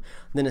Venom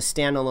than a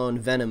standalone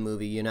Venom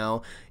movie.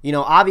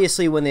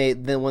 Obviously when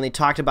they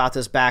talked about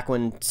this back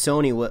when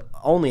Sony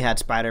only had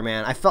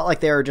Spider-Man, I felt like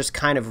they were just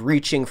kind of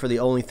reaching for the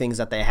only things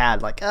that they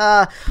had. Like,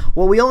 well,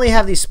 we only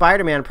have these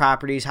Spider-Man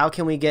properties. How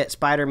can we get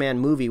Spider-Man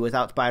movie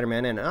without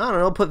Spider-Man in it? I don't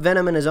know. Put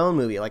Venom in his own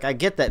movie. Like, I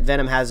get that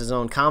Venom has his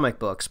own comic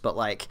books, but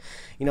like,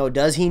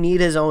 does he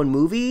need his own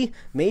movie?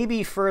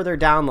 Maybe further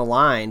down the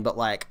line, but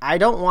like, I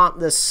don't want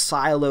this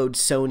siloed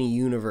Sony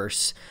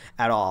universe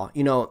at all.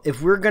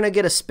 If we're gonna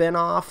get a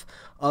spin-off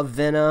of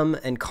Venom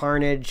and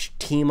Carnage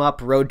team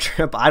up road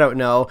trip, I don't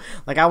know.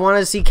 Like, I want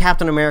to see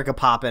Captain America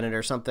pop in it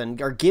or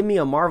something, or give me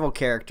a Marvel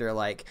character.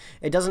 Like,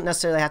 it doesn't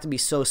necessarily have to be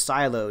so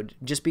siloed,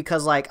 just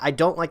because like I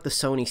don't like the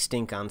Sony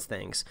stink on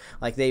things.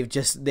 Like,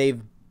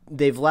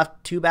 they've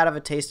left too bad of a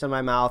taste in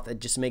my mouth.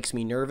 It just makes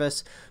me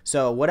nervous.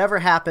 So whatever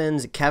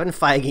happens, Kevin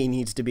Feige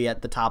needs to be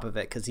at the top of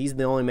it, because he's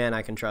the only man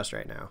I can trust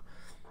right now.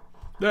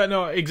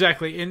 No,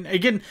 exactly. And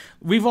again,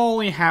 we've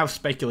only have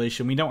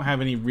speculation. We don't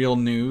have any real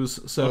news.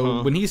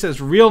 So when he says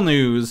real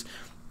news,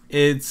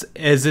 it's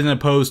as in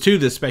opposed to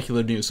this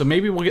speculative news. So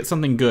maybe we'll get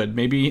something good.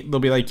 Maybe they'll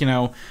be like,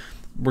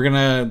 we're going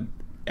to,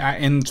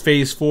 in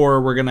phase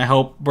 4, we're going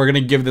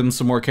to give them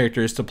some more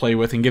characters to play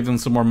with and give them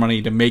some more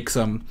money to make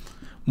some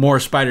more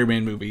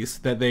Spider-Man movies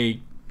that they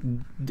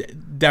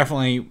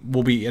definitely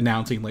will be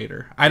announcing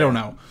later. I don't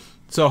know.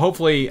 So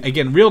hopefully,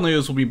 again, real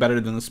news will be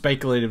better than the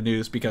speculative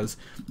news, because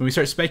when we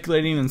start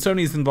speculating and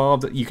Sony's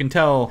involved, you can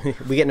tell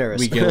we get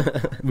nervous.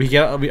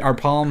 Our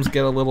palms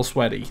get a little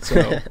sweaty.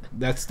 So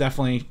that's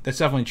definitely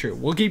true.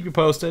 We'll keep you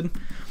posted.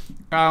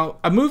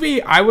 A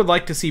movie I would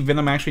like to see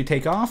Venom actually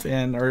take off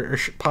or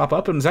pop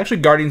up, and it's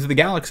actually Guardians of the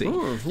Galaxy.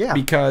 Yeah,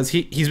 because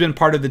he's been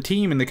part of the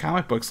team in the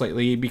comic books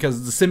lately,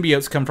 because the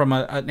symbiotes come from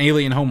an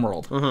alien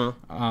homeworld.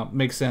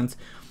 Makes sense.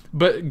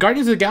 But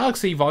Guardians of the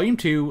Galaxy Volume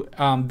 2,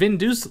 Vin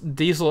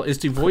Diesel is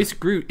to voice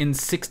Groot in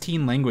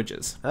 16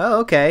 languages. Oh,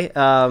 okay.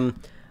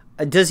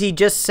 Does he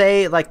just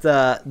say like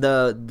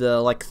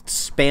the like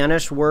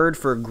Spanish word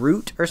for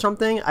Groot or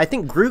something? I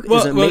think Groot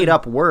is a made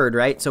up word,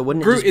 right? So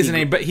wouldn't it Groot is a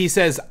name, but he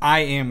says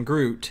I am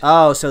Groot.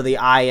 Oh, so the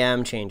I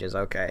am changes.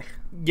 Okay.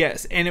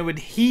 Yes, and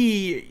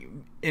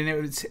and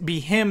it would be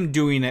him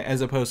doing it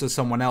as opposed to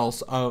someone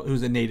else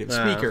who's a native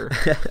speaker.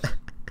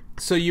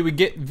 So you would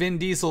get Vin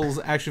Diesel's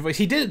actual voice.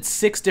 He did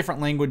 6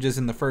 different languages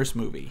in the first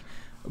movie,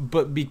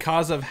 but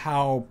because of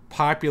how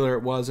popular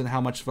it was and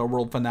how much of a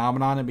world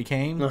phenomenon it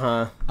became,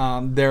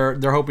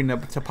 they're hoping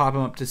to pop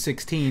him up to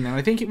 16. And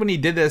I think when he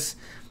did this,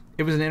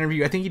 it was an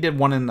interview. I think he did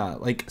one in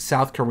like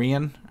South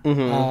Korean.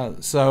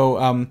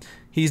 So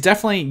he's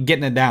definitely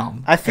getting it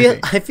down. I feel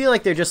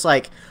like they're just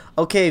like,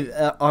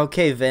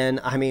 okay,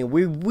 Vin. I mean,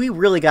 we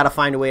really got to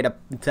find a way to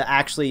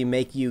actually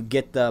make you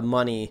get the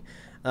money.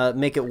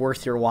 Make it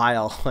worth your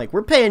while. Like,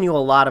 we're paying you a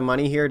lot of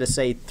money here to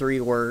say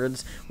 3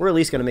 words. We're at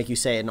least going to make you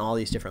say it in all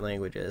these different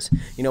languages.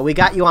 You know, we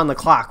got you on the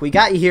clock. We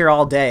got you here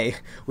all day.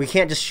 We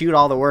can't just shoot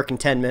all the work in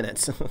 10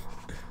 minutes.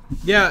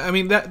 Yeah, I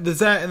mean, there's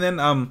that, and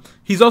then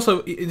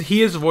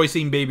he is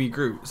voicing Baby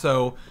Groot,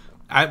 so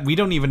we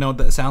don't even know what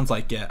that sounds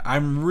like yet.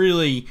 I'm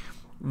really,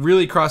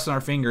 really crossing our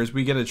fingers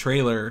we get a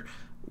trailer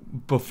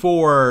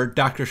before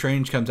Doctor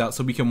Strange comes out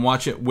so we can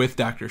watch it with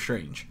Doctor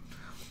Strange.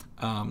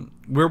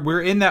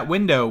 We're in that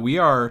window. We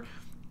are,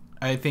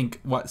 I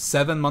think,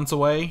 7 months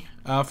away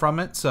from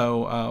it.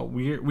 So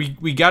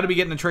we got to be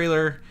getting a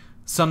trailer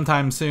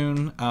sometime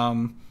soon.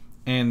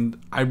 And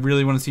I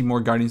really want to see more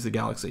Guardians of the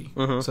Galaxy.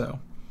 So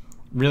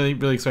really,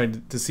 really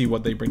excited to see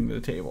what they bring to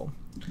the table.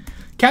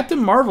 Captain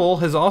Marvel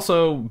has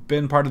also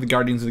been part of the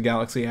Guardians of the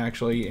Galaxy,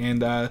 actually,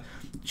 and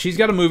she's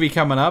got a movie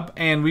coming up.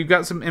 And we've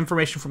got some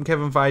information from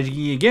Kevin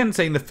Feige again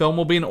saying the film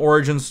will be an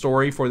origin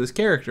story for this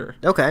character.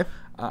 Okay.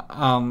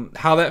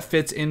 How that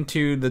fits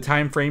into the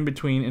time frame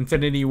between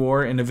Infinity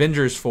War and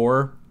Avengers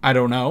 4, I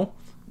don't know.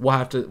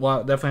 We'll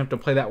definitely have to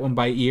play that one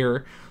by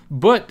ear.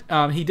 But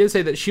he did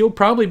say that she'll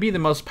probably be the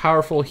most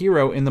powerful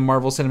hero in the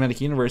Marvel Cinematic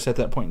Universe at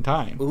that point in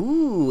time.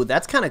 Ooh,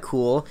 that's kind of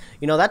cool.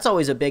 You know, that's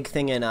always a big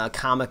thing in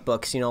comic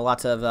books. You know,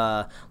 lots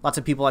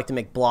of people like to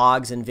make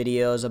blogs and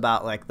videos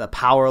about like the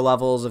power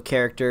levels of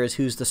characters,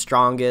 who's the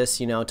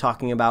strongest. You know,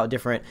 talking about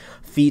different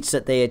feats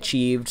that they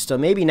achieved. So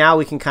maybe now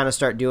we can kind of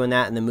start doing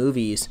that in the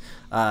movies.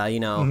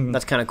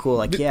 That's kind of cool.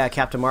 Like, yeah,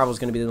 Captain Marvel's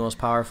going to be the most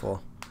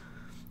powerful.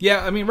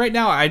 Yeah, I mean, right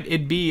now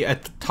it'd be a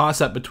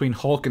toss-up between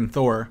Hulk and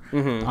Thor,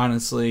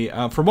 honestly.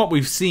 From what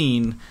we've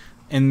seen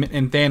in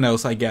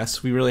Thanos, I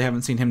guess, we really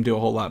haven't seen him do a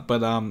whole lot. But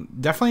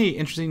definitely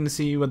interesting to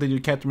see what they do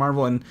with Captain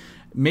Marvel. And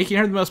making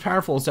her the most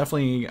powerful is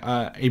definitely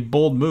a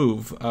bold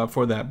move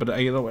for that. But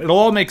it'll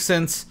all make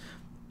sense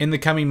in the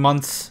coming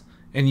months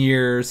and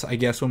years, I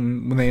guess,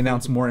 when they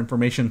announce more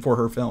information for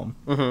her film.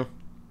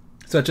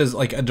 Such as,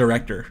 like, a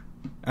director.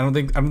 I don't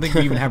think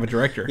we even have a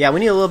director. Yeah, we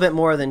need a little bit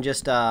more than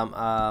just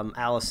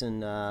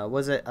Allison.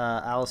 Was it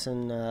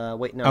Allison?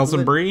 Wait, no.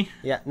 Allison Brie?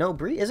 Yeah, no,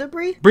 Brie. Is it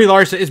Brie? Brie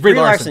Larson. It's Brie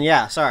Larson.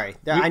 Yeah, sorry.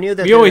 I knew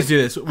that. We always do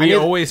this. We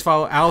always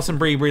follow Allison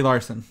Brie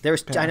Larson.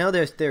 I know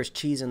there's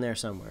cheese in there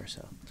somewhere.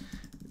 So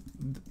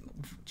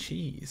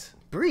cheese.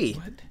 Brie.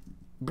 What?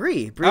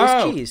 Brie's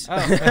cheese.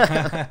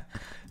 Oh.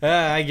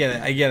 I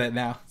get it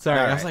now. Sorry,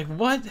 right. I was like,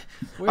 what?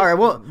 All right,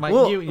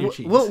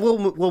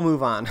 we'll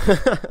move on.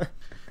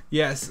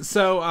 Yes,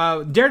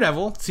 so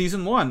Daredevil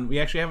Season 1. We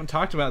actually haven't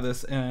talked about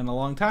this in a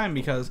long time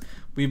because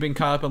we've been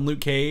caught up on Luke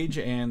Cage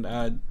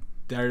and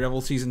Daredevil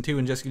Season 2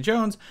 and Jessica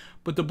Jones,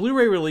 but the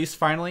Blu-ray release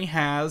finally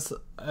has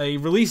a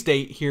release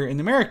date here in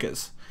the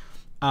Americas.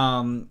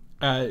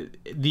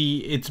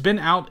 It's been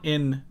out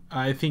in,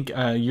 I think,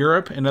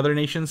 Europe and other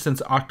nations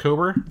since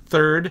October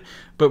 3rd,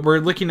 but we're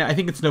looking at, I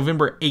think it's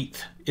November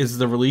 8th is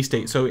the release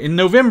date. So in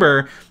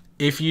November,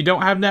 if you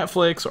don't have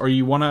Netflix or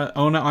you want to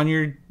own it on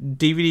your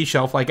DVD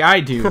shelf like I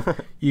do,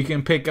 you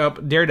can pick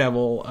up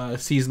Daredevil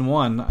Season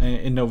 1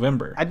 in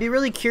November. I'd be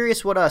really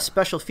curious what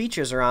special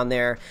features are on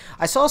there.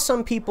 I saw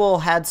some people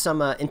had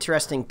some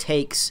interesting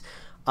takes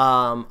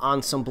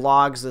on some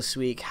blogs this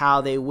week, how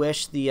they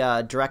wish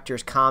the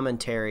director's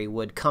commentary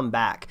would come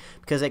back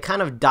because it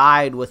kind of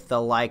died with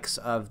the likes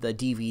of the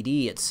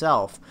DVD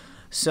itself.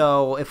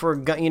 So if we're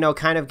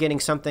kind of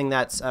getting something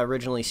that's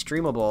originally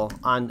streamable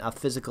on a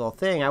physical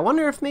thing, I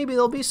wonder if maybe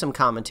there'll be some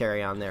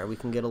commentary on there. We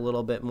can get a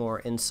little bit more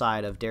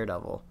inside of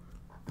Daredevil.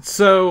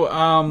 So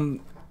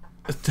I'm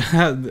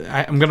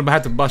going to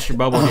have to bust your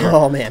bubble here.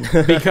 Oh, man.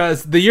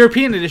 Because the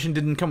European edition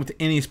didn't come with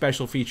any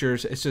special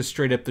features. It's just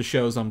straight up the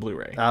shows on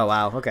Blu-ray. Oh,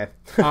 wow. Okay.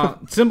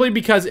 Simply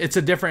because it's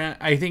a different,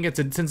 I think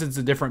since it's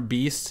a different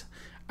beast,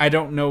 I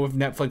don't know if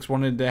Netflix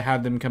wanted to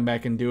have them come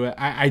back and do it.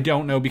 I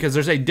don't know because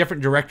there's a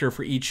different director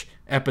for each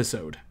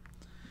episode.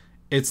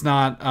 It's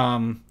not,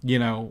 I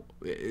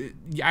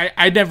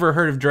never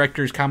heard of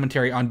director's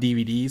commentary on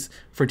DVDs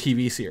for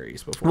TV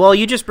series before. Well,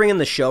 you just bring in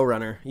the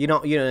showrunner. You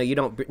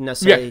don't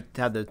necessarily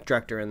have the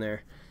director in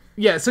there.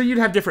 Yeah, so you'd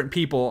have different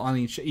people on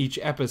each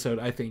episode,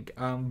 I think.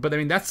 But I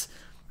mean, that's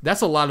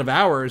a lot of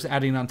hours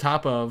adding on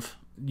top of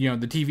the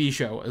TV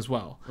show as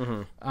well.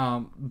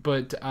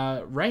 But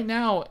right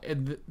now,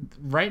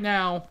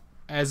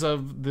 as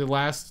of the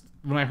last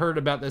when I heard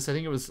about this, I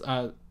think it was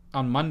on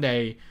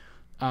Monday.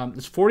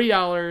 It's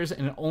 $40,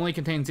 and it only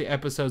contains the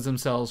episodes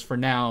themselves for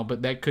now,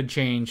 but that could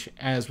change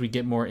as we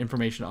get more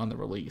information on the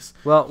release.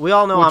 Well, we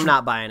all know I'm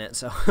not buying it,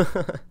 so.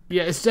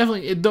 Yeah, it's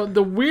definitely...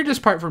 The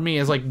weirdest part for me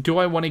is, like, do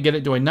I want to get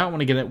it? Do I not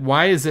want to get it?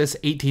 Why is this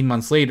 18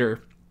 months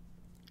later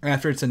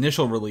after its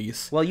initial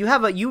release? Well,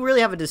 you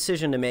really have a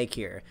decision to make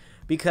here.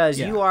 Because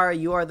you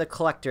are the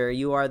collector,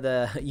 you are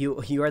the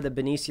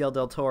Benicio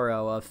del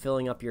Toro of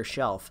filling up your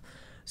shelf.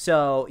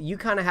 So you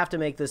kind of have to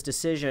make this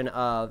decision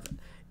of,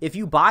 if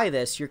you buy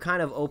this, you're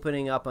kind of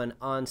opening up an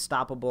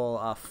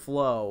unstoppable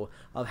flow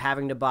of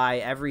having to buy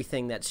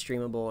everything that's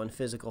streamable in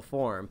physical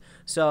form.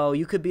 So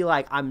you could be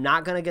like, I'm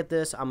not going to get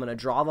this. I'm going to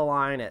draw the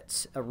line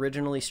at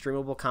originally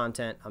streamable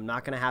content. I'm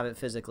not going to have it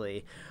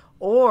physically.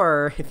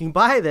 Or if you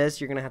buy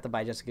this, you're going to have to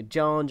buy Jessica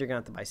Jones. You're going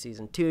to have to buy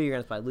Season 2. You're going to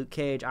have to buy Luke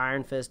Cage,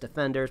 Iron Fist,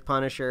 Defenders,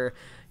 Punisher.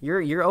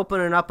 You're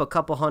opening up a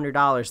couple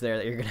 $100 there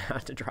that you're going to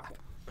have to drop.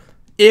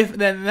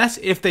 That's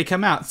if they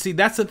come out. See,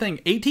 that's the thing.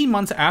 18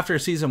 months after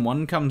season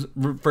 1 comes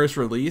first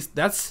released,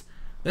 that's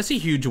a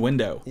huge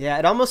window. Yeah,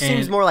 it almost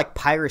seems more like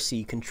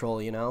piracy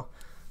control, you know?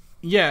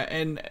 Yeah,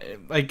 and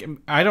like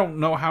I don't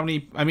know how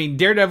many. I mean,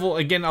 Daredevil,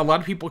 again, a lot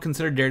of people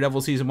consider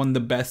Daredevil season 1 the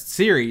best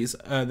series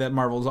that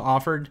Marvel's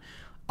offered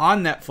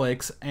on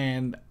Netflix,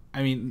 and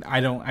I mean,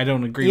 I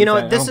don't agree. You know,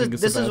 with that.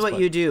 this is what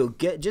you do.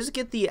 Just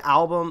get the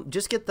album,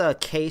 just get the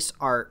case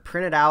art,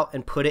 print it out,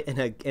 and put it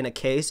in a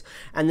case.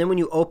 And then when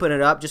you open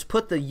it up, just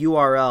put the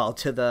URL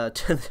to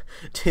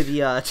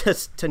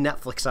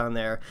Netflix on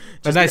there.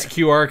 Just a nice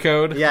QR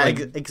code. Yeah,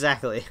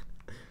 exactly.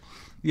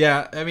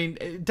 Yeah, I mean,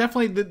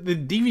 definitely the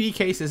DVD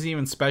case isn't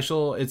even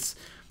special. It's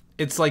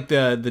like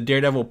the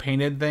Daredevil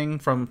painted thing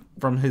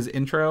from his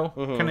intro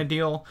kind of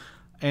deal.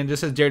 And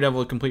just says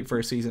Daredevil complete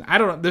first season. I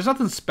don't know. There's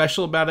nothing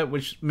special about it,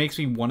 which makes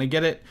me want to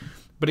get it.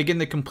 But again,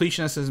 the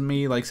completionist in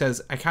me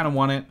says I kind of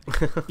want it,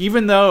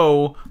 even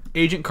though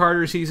Agent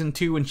Carter season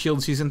 2 and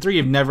Shield season 3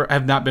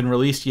 have not been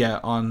released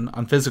yet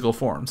on physical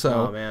form.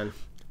 So, oh man,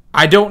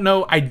 I don't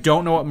know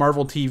what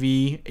Marvel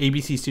TV,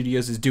 ABC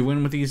Studios is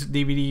doing with these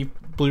DVD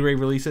Blu-ray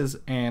releases,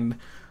 and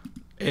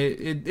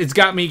it's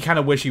got me kind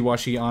of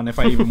wishy-washy on if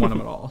I even want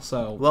them at all.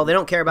 So, well, they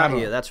don't care about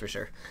you, that's for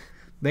sure.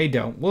 They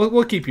don't.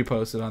 We'll keep you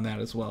posted on that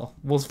as well.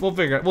 We'll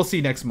figure out. We'll see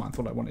next month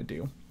what I want to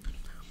do.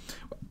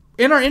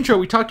 In our intro,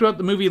 we talked about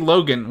the movie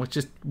Logan, which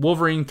is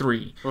Wolverine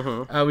 3.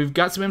 We've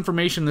got some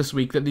information this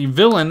week that the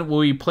villain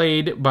will be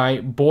played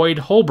by Boyd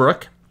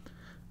Holbrook,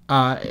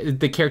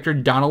 the character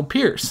Donald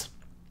Pierce,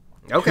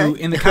 who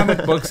in the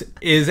comic books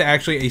is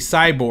actually a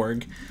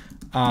cyborg,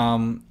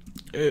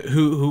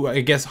 who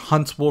I guess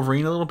hunts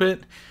Wolverine a little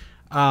bit.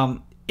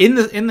 In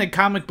the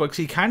comic books,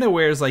 he kind of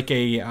wears like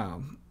a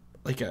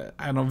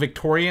I don't know,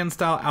 Victorian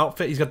style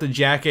outfit. He's got the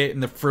jacket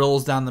and the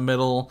frills down the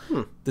middle,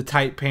 the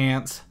tight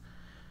pants.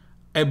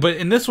 But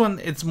in this one,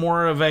 it's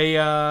more of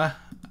a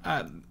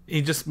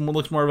he just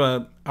looks more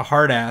of a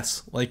hard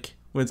ass, like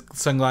with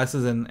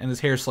sunglasses and his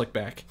hair slicked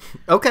back.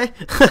 Okay.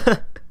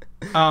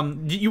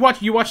 You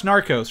watch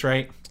Narcos,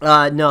 right?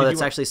 No,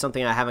 that's actually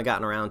something I haven't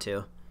gotten around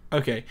to.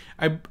 Okay,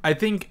 I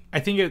think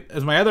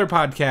as my other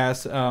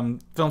podcast,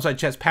 Filmside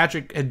Chats,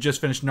 Patrick had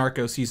just finished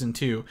Narcos season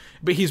 2,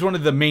 but he's one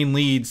of the main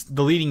leads,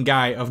 the leading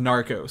guy of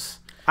Narcos.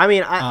 I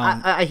mean,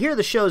 I hear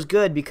the show's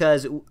good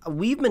because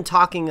we've been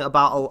talking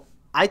about.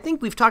 I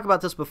think we've talked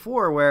about this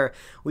before, where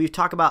we've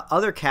talked about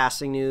other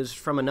casting news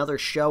from another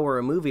show or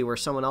a movie where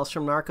someone else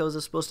from Narcos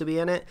is supposed to be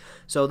in it.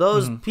 So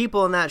those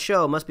people in that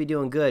show must be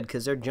doing good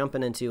because they're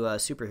jumping into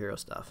superhero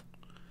stuff.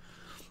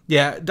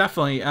 Yeah,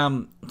 definitely.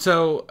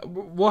 So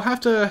we'll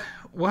have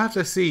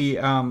to see.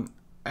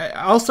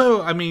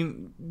 Also, I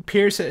mean,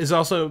 Pierce has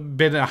also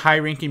been a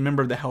high-ranking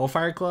member of the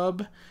Hellfire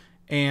Club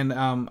and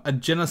a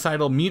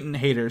genocidal mutant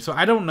hater. So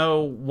I don't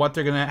know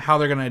how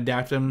they're gonna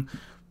adapt him.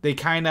 They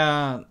kind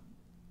of,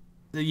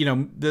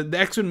 the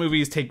X-Men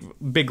movies take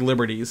big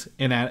liberties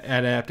in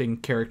adapting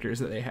characters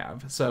that they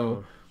have.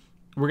 So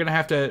we're gonna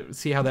have to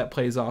see how that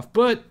plays off.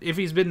 But if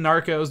he's been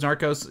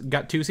Narcos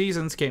got 2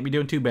 seasons, can't be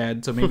doing too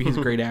bad. So maybe he's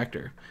a great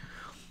actor.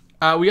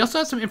 We also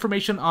have some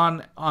information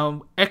on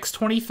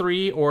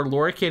X-23, or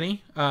Laura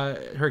Kinney,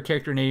 her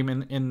character name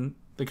in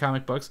the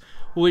comic books,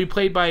 will be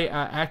played by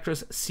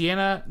actress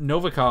Sienna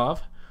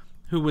Novikov,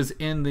 who was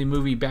in the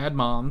movie Bad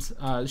Moms.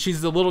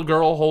 She's the little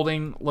girl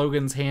holding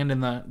Logan's hand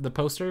in the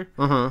poster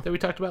that we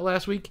talked about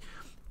last week.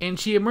 And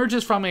she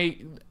emerges from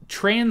a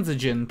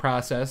transigen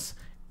process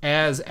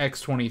as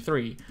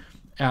X-23.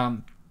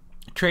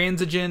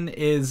 Transigen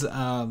is...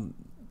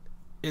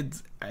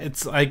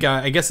 It's like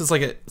I guess it's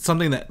like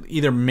something that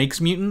either makes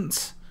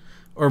mutants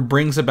or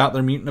brings about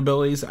their mutant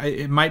abilities.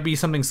 It might be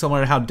something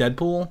similar to how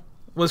Deadpool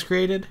was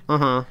created.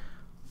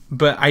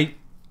 But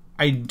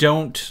I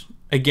don't,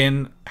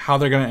 again, how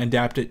they're going to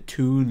adapt it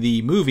to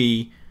the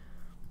movie,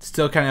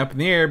 still kind of up in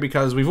the air,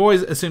 because we've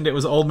always assumed it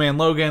was Old Man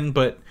Logan,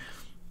 but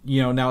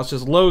now it's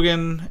just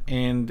Logan,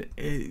 and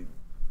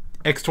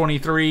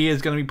X-23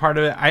 is going to be part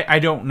of it. I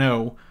don't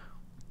know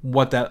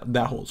what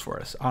that holds for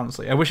us,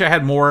 honestly. I wish I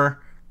had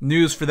more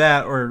news for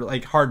that or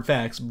like hard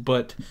facts,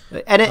 but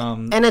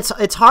and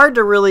it's hard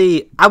to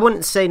really, I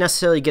wouldn't say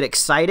necessarily get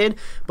excited,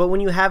 but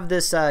when you have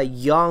this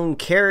young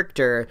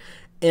character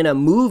in a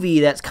movie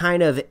that's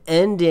kind of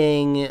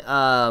ending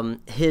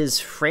his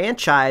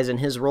franchise and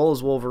his role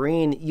as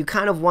Wolverine, you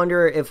kind of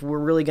wonder if we're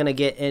really going to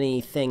get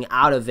anything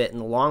out of it in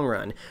the long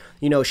run.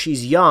 You know,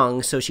 she's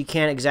young, so she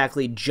can't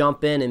exactly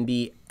jump in and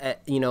be,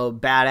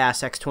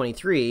 badass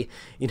X-23,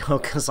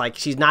 because like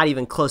she's not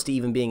even close to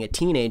even being a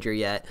teenager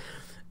yet.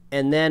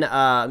 And then,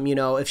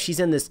 if she's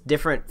in this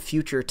different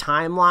future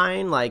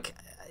timeline, like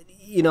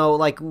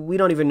we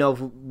don't even know if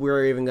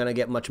we're even going to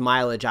get much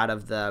mileage out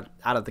of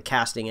the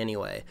casting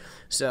anyway.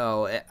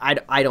 So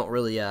I don't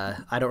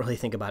really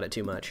think about it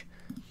too much.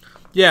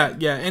 Yeah.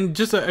 And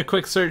just a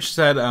quick search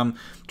said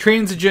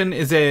Transigen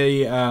is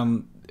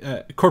a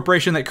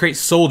corporation that creates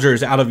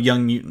soldiers out of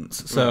young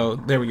mutants. So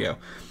there we go.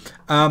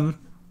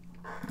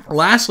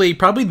 Lastly,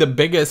 probably the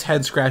biggest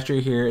head scratcher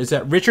here is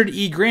that Richard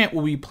E. Grant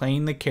will be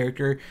playing the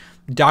character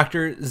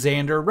Dr.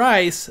 Xander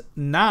Rice,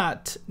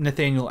 not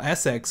Nathaniel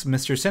Essex,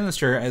 Mr.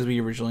 Sinister, as we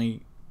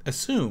originally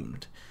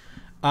assumed.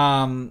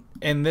 And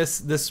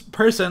this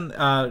person,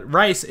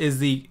 Rice, is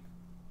the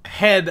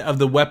head of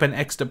the Weapon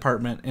X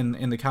department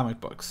in the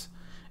comic books,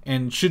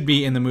 and should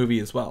be in the movie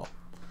as well.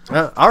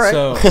 All right.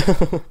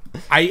 So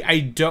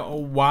I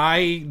don't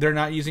why they're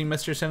not using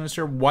Mr.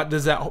 Sinister. What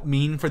does that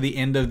mean for the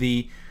end of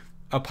the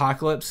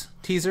Apocalypse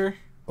teaser?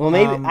 Well,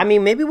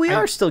 maybe we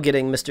are still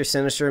getting Mr.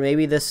 Sinister.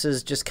 Maybe this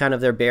is just kind of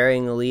they're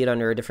burying the lead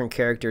under a different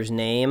character's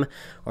name,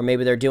 or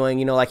maybe they're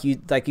doing, like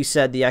you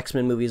said, the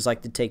X-Men movies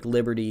like to take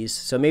liberties.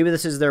 So maybe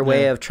this is their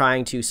way of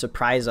trying to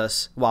surprise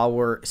us while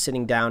we're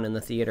sitting down in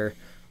the theater.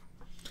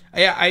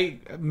 Yeah,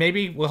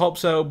 maybe we'll hope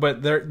so,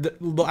 but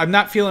I'm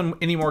not feeling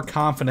any more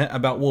confident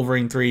about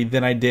Wolverine 3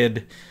 than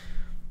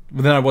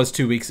I was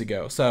 2 weeks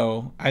ago.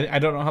 So I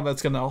don't know how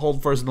that's going to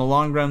hold for us in the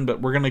long run,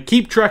 but we're going to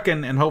keep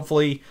trucking and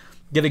hopefully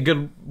get a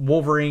good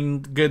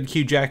Wolverine, good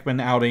Hugh Jackman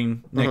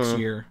outing next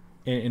year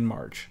in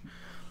March.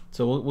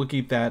 So we'll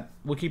keep that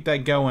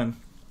going.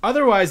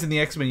 Otherwise, in the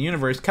X-Men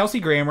universe, Kelsey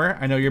Grammer,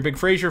 I know you're a big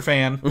Frasier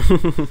fan,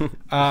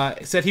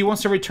 said he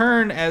wants to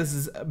return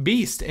as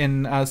Beast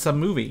in some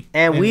movie,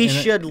 and we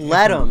should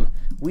let him.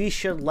 We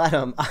should let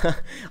him.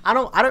 I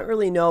don't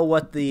really know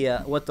what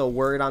the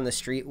word on the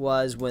street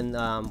was when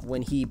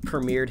he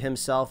premiered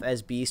himself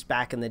as Beast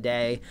back in the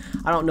day.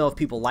 I don't know if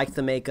people liked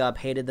the makeup,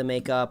 hated the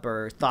makeup,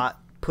 or thought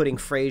putting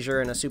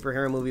Frasier in a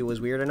superhero movie was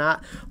weird or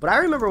not. But I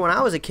remember when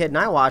I was a kid and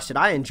I watched it,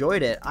 I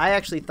enjoyed it. I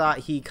actually thought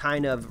he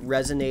kind of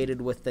resonated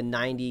with the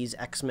 90s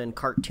X-Men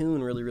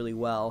cartoon really, really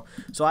well.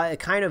 So it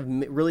kind of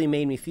really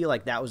made me feel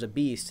like that was a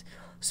Beast.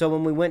 So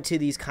when we went to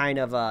these kind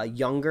of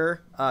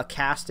younger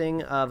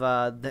casting of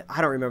I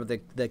don't remember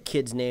the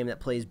kid's name that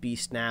plays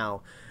Beast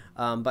now,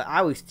 but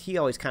he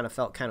always kind of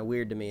felt kind of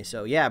weird to me.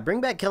 So yeah,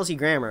 bring back Kelsey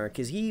Grammer,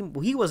 because he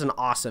was an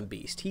awesome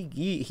Beast.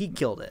 He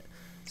killed it.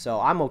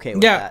 So I'm okay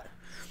with that.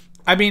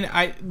 I mean,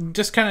 I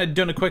just kind of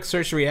doing a quick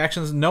search of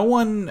reactions. No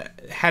one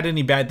had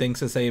any bad things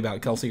to say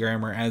about Kelsey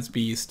Grammer as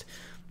Beast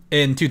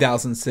in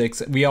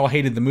 2006. We all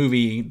hated the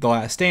movie The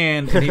Last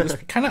Stand, and he was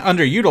kind of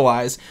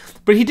underutilized.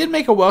 But he did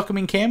make a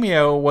welcoming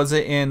cameo. Was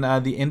it in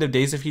the end of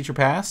Days of Future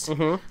Past?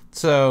 Mm-hmm.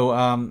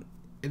 So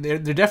they're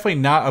definitely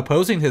not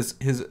opposing his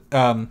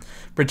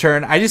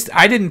return. I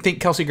didn't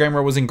think Kelsey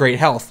Grammer was in great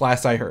health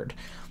last I heard.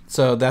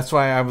 So that's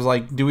why I was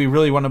like, do we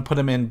really want to put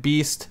him in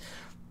Beast?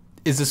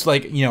 Is this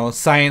like,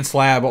 science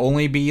lab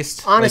only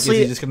Beast? Honestly,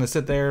 like, is he just going to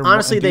sit there?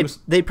 Honestly,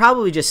 they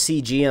probably just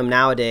CG him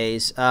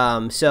nowadays.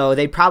 So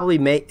they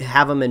probably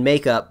have him in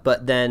makeup,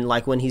 but then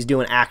like when he's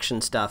doing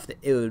action stuff,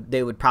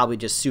 they would probably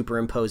just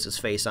superimpose his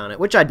face on it,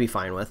 which I'd be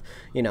fine with.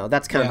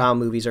 That's kind of how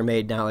movies are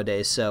made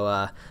nowadays.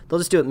 So they'll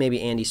just do it maybe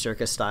Andy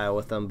Serkis style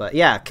with them. But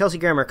yeah, Kelsey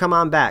Grammer, come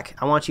on back.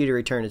 I want you to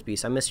return as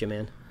Beast. I miss you,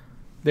 man.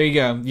 There you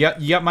go.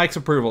 You got Mike's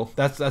approval.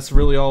 That's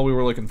really all we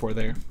were looking for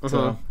there. Mm-hmm.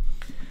 So.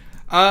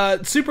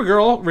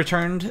 Supergirl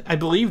returned, I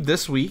believe,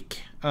 this week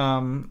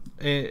on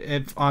the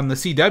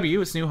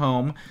CW, its new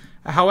home.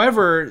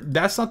 However,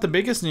 that's not the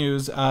biggest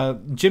news.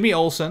 Jimmy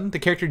Olsen, the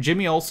character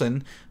Jimmy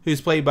Olsen, who's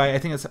played by, I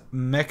think it's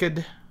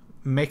Mekad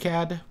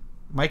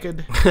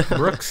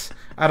Brooks,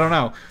 I don't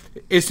know,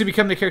 is to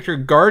become the character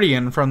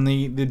Guardian from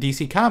the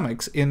DC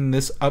Comics in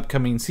this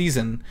upcoming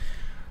season,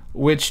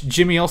 which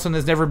Jimmy Olsen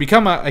has never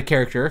become a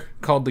character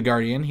called the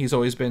Guardian. He's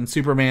always been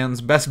Superman's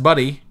best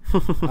buddy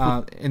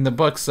in the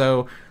book,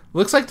 so...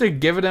 Looks like they're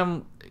giving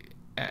him,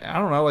 I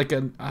don't know,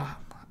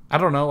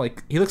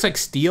 like he looks like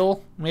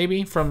Steel,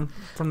 maybe, from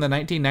the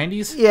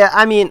 1990s. Yeah,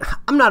 I mean,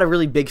 I'm not a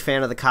really big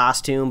fan of the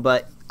costume,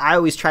 but I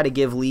always try to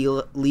give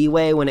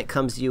leeway when it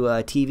comes to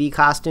TV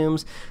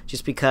costumes,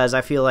 just because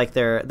I feel like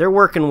they're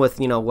working with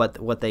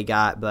what they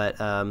got. But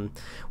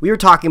we were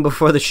talking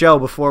before the show,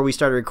 before we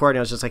started recording.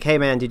 I was just like, "Hey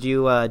man, did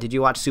you watch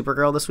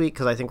Supergirl this week?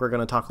 Because I think we're going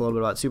to talk a little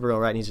bit about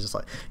Supergirl, right?" And he's just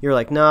like, "You're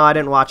like, no, I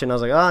didn't watch it." And I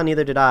was like, "Oh,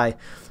 neither did I."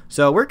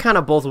 So we're kind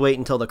of both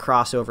waiting until the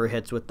crossover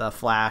hits with the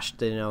Flash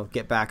to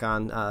get back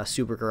on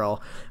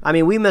Supergirl. I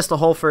mean, we missed the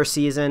whole first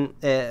season.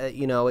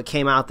 It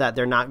came out that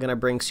they're not going to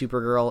bring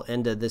Supergirl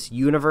into this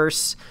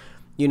universe.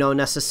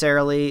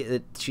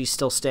 necessarily. She's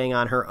still staying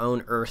on her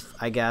own Earth,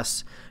 I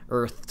guess,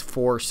 Earth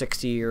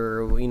 460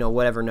 or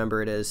whatever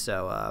number it is.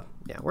 So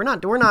yeah, we're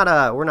not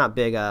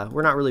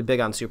really big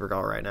on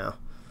Supergirl right now.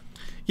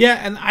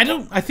 Yeah, and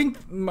I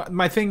think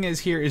my thing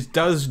is here is,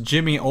 does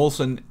Jimmy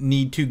Olsen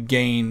need to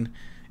gain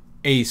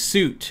a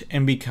suit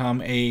and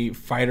become a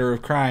fighter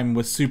of crime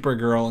with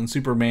Supergirl and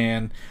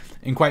Superman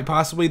and quite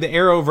possibly the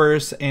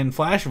Arrowverse and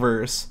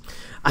Flashverse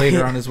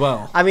later on as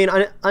well? I mean,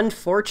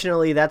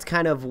 unfortunately, that's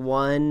kind of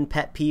one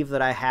pet peeve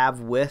that I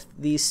have with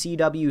these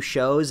CW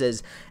shows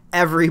is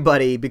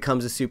everybody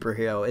becomes a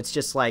superhero. It's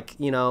just like,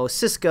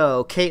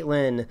 Cisco,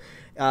 Caitlin,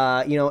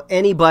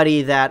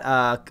 anybody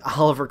that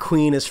Oliver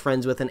Queen is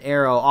friends with in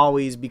Arrow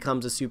always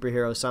becomes a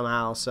superhero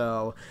somehow.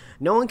 So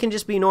no one can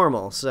just be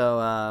normal. So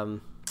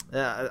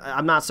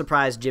I'm not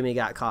surprised Jimmy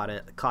got caught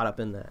up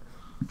in that.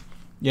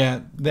 Yeah,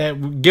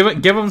 give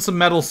them some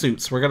metal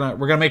suits. We're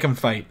gonna make them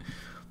fight.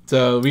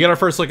 So we got our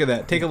first look at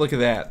that. Take a look at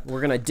that. We're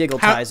gonna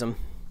diggletize them.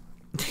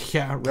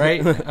 Yeah,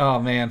 right. Oh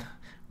man,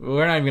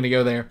 we're not even gonna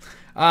go there.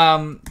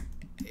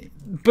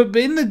 But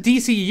in the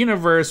DC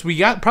universe, we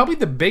got probably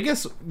the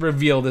biggest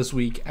reveal this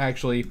week.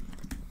 Actually,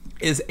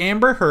 is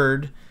Amber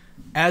Heard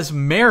as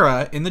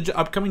Mara in the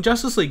upcoming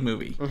Justice League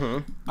movie.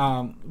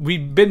 Mm-hmm.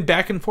 We've been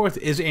back and forth.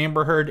 Is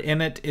Amber Heard in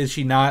it? Is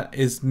she not?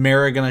 Is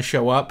Mara gonna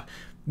show up?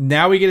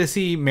 Now we get to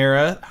see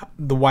Mara,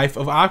 the wife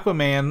of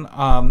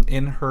Aquaman,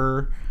 in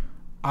her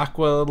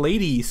Aqua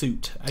Lady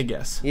suit, I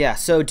guess. Yeah.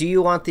 So, do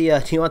you want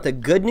the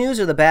good news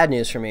or the bad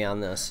news for me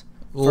on this?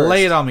 First.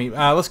 Lay it on me.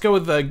 Let's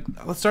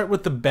start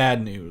with the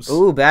bad news.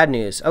 Ooh, bad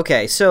news.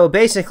 Okay, so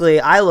basically,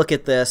 I look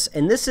at this,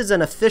 and this is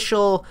an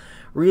official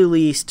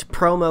released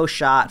promo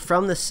shot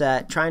from the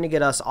set, trying to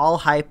get us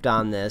all hyped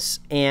on this.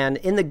 And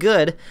in the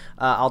good,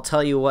 I'll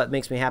tell you what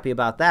makes me happy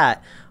about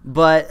that.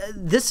 But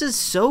this is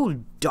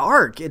so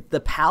dark. The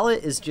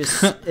palette is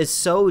just is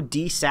so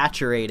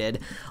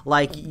desaturated.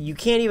 Like, you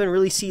can't even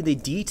really see the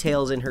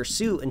details in her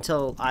suit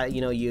until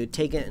you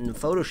take it in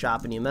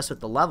Photoshop and you mess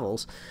with the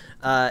levels.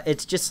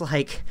 It's just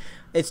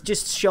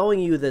showing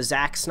you the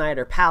Zack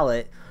Snyder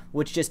palette,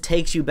 which just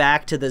takes you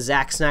back to the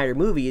Zack Snyder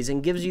movies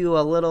and gives you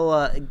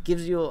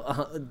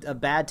a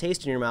bad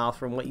taste in your mouth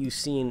from what you've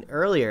seen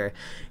earlier.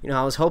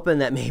 I was hoping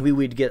that maybe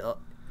we'd get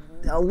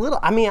a little.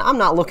 I mean, I'm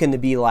not looking to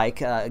be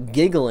like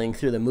giggling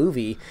through the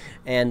movie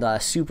and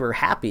super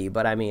happy,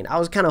 but I mean, I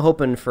was kind of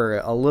hoping for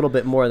a little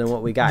bit more than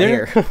what we got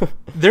here.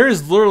 There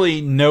is literally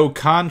no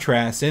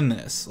contrast in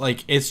this.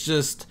 Like, it's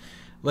just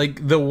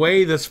like the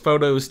way this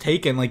photo is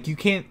taken. Like, you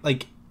can't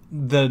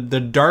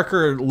the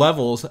darker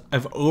levels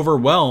have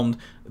overwhelmed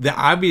the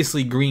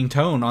obviously green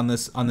tone on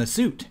this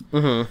suit.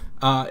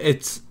 Mm-hmm.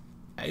 It's,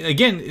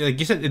 again, like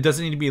you said, it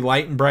doesn't need to be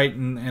light and bright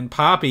and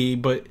poppy,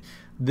 but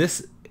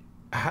this,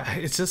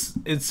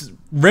 it's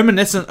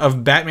reminiscent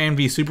of Batman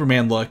v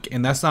Superman look,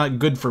 and that's not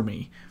good for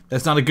me.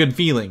 That's not a good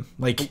feeling.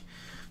 Like,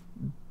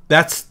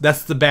 that's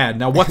the bad.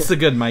 Now, what's the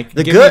good, Mike?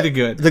 Give me the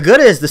good. The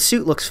good is the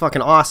suit looks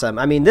fucking awesome.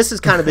 I mean, this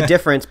is kind of the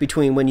difference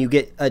between when you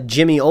get a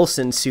Jimmy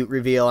Olsen suit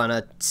reveal on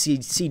a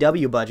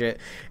CW budget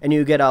and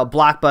you get a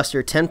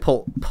blockbuster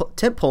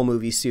tentpole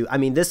movie suit. I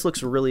mean, this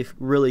looks really,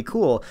 really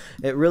cool.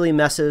 It really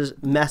meshes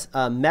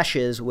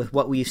with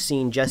what we've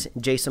seen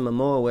Jason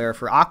Momoa wear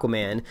for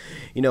Aquaman.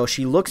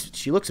 She looks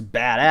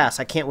badass.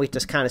 I can't wait to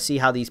kind of see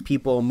how these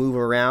people move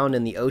around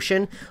in the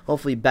ocean.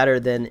 Hopefully better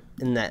than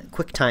in that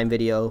QuickTime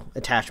video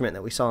attachment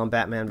that we saw on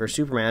Batman vs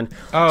Superman.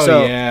 Oh,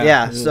 so,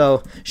 yeah.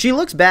 So she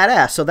looks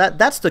badass. So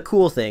that's the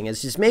cool thing.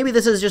 It's just maybe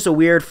this is just a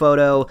weird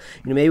photo.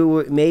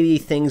 Maybe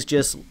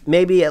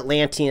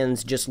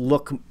Atlanteans just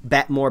look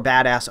more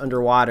badass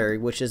underwater,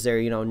 which is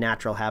their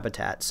natural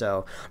habitat.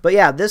 So, but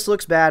yeah, this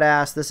looks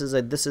badass. This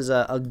is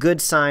a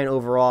good sign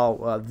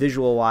overall,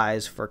 visual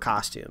wise, for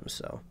costumes.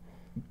 So.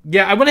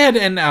 Yeah, I went ahead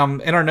and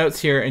in our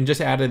notes here and just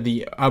added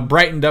the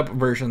brightened up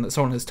version that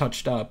someone has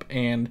touched up,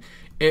 and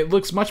it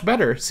looks much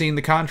better seeing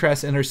the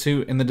contrast in her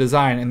suit and the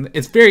design, and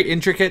it's very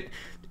intricate.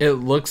 It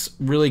looks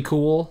really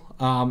cool.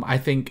 I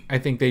think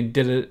they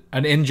did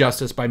an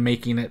injustice by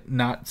making it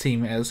not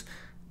seem as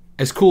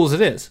cool as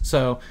it is.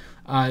 So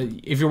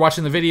if you're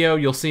watching the video,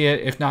 you'll see it.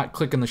 If not,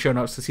 click in the show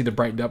notes to see the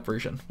brightened up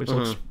version, which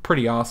looks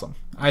pretty awesome,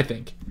 I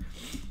think.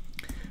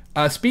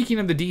 Speaking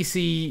of the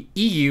DC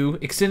EU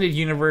extended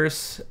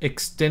universe,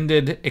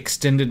 extended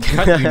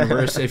cut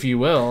universe, if you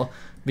will,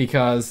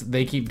 because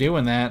they keep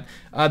doing that.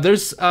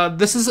 This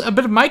is a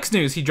bit of Mike's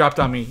news he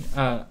dropped on me,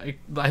 I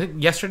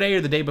think yesterday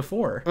or the day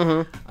before,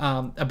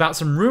 about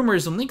some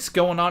rumors and leaks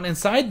going on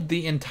inside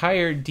the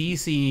entire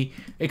DC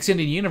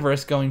extended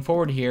universe going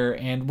forward here,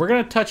 and we're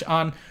going to touch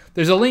on,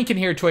 there's a link in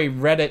here to a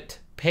Reddit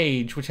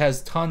page which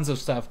has tons of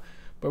stuff,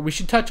 But we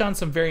should touch on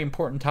some very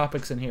important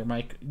topics in here,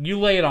 Mike. You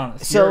lay it on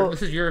us.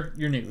 This is your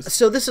news.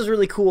 So this is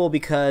really cool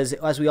because,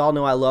 as we all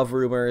know, I love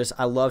rumors.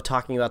 I love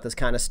talking about this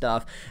kind of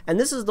stuff. And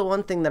this is the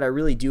one thing that I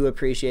really do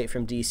appreciate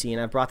from DC,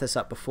 and I've brought this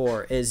up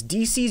before, is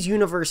DC's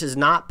universe is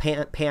not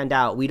panned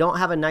out. We don't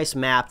have a nice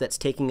map that's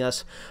taking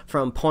us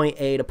from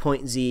point A to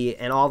point Z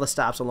and all the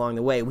stops along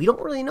the way. We don't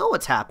really know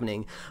what's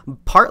happening.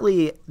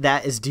 Partly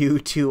that is due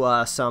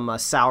to some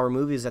sour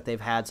movies that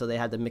they've had, so they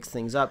had to mix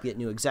things up, get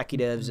new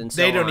executives, and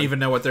so on. They don't even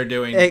know what they're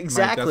doing.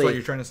 Exactly. Mike, that's what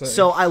you're trying to say.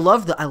 So I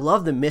love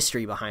the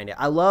mystery behind it.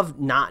 I love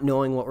not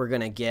knowing what we're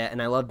gonna get, and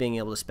I love being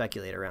able to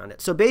speculate around it.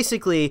 So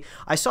basically,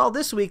 I saw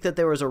this week that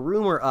there was a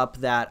rumor up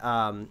that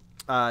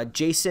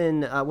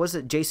Jason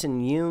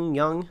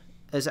Young?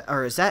 Is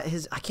that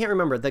his? I can't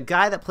remember. The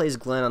guy that plays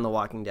Glenn on The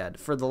Walking Dead.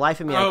 For the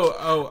life of me,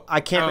 I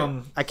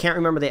can't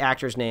remember the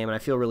actor's name, and I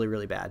feel really,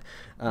 really bad.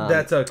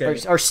 That's okay.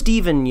 Or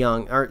Stephen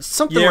Young, or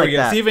something like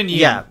that. Stephen Yin.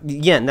 Yeah,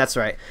 Yin. That's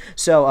right.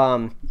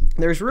 So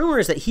there's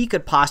rumors that he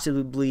could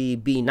possibly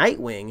be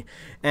Nightwing,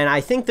 and I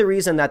think the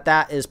reason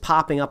that is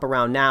popping up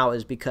around now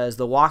is because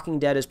The Walking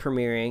Dead is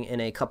premiering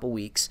in a couple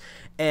weeks,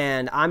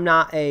 and I'm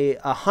not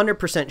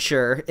 100%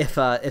 sure if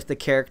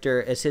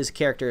his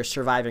character is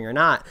surviving or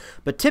not.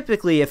 But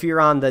typically, if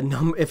you're on the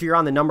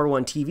number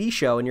one TV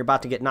show and you're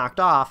about to get knocked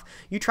off,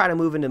 you try to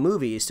move into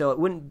movies. So it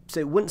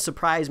wouldn't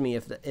surprise me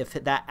if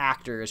that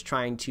actor is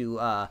trying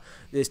to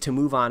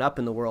move on up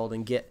in the world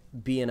and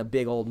be in a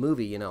big old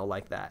movie,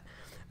 like that.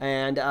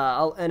 And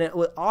it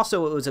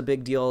was a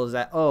big deal is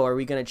that, are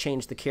we going to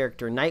change the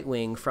character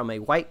Nightwing from a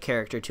white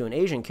character to an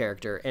Asian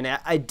character? And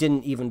it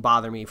didn't even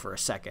bother me for a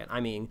second. I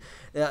mean,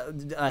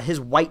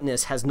 his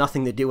whiteness has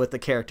nothing to do with the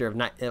character of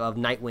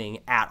Nightwing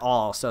at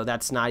all. So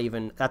that's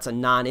a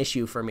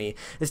non-issue for me.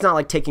 It's not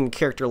like taking a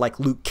character like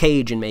Luke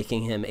Cage and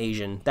making him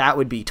Asian. That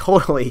would be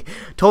totally,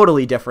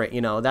 totally different.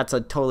 That's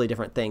a totally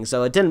different thing.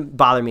 So it didn't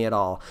bother me at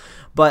all.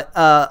 But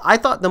I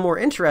thought the more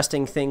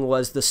interesting thing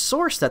was the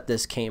source that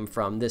this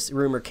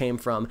rumor came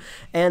from.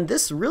 And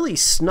this really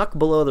snuck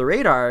below the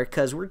radar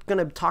because we're going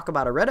to talk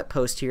about a Reddit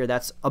post here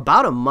that's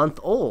about a month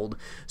old.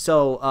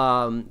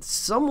 So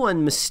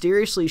someone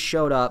mysteriously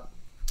showed up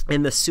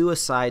in the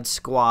Suicide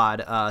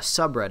Squad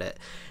subreddit.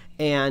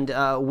 And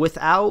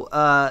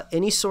without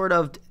any sort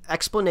of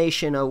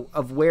explanation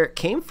of where it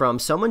came from,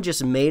 someone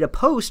just made a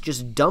post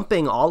just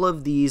dumping all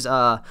of these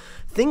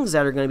things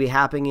that are going to be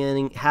happening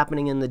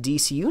in the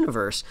DC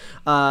universe.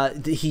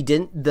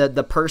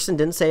 The person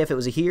didn't say if it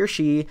was a he or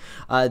she.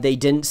 They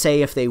didn't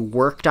say if they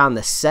worked on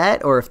the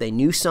set or if they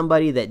knew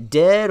somebody that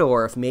did,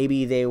 or if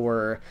maybe they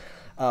were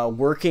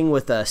working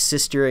with a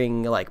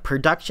sistering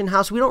production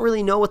house. We don't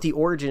really know what the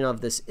origin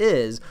of this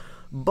is.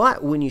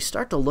 But when you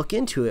start to look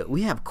into it,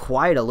 we have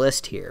quite a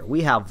list here.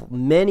 We have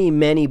many,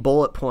 many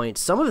bullet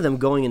points, some of them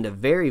going into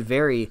very,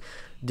 very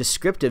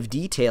descriptive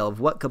detail of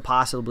what could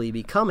possibly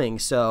be coming.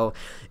 So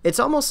it's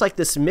almost like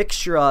this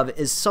mixture of,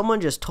 is someone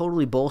just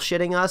totally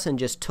bullshitting us and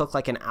just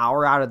took an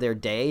hour out of their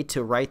day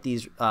to write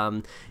these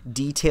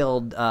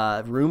detailed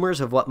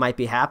rumors of what might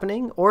be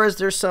happening, or is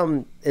there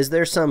some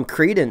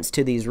credence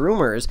to these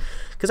rumors?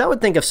 Because I would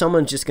think if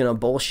someone's just going to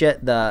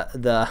bullshit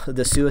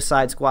the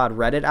Suicide Squad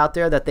Reddit out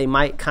there, that they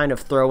might kind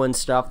of throw in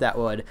stuff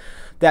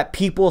that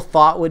people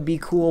thought would be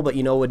cool, but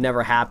would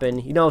never happen.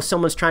 If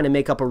someone's trying to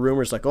make up a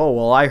rumor, it's like, oh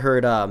well, I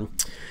heard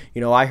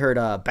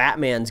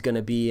Batman's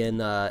gonna be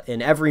in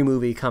every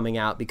movie coming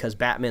out because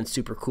Batman's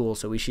super cool,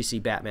 so we should see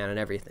Batman and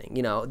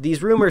everything.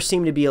 These rumors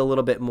seem to be a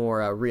little bit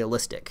more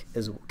realistic,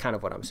 is kind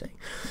of what I'm saying.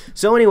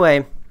 So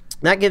anyway,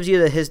 that gives you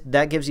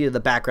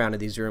the background of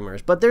these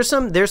rumors. But there's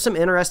some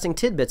interesting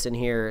tidbits in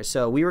here.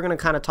 So we were gonna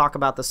kind of talk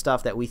about the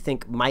stuff that we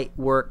think might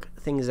work,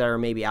 things that are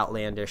maybe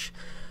outlandish.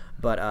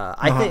 But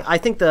I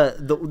think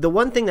the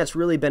one thing that's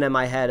really been in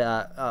my head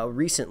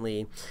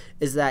recently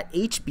is that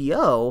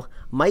HBO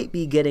might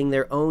be getting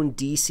their own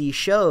DC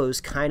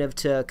shows kind of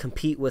to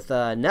compete with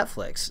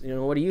Netflix.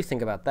 What do you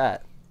think about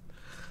that?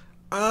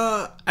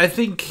 I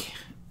think,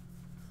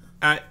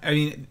 I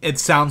mean, it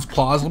sounds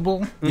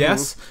plausible,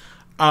 yes.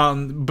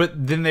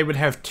 But then they would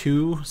have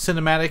two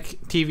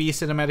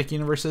cinematic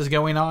universes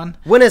going on.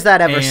 When has that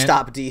ever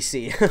stopped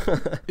DC?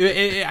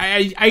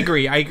 I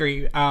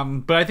agree.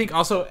 But I think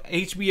also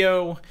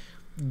HBO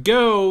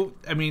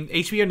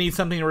needs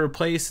something to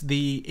replace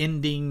the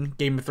ending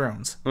Game of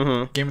Thrones.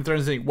 Game of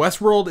Thrones ending.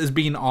 Westworld is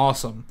being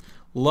awesome.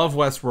 Love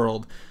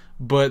Westworld.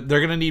 But they're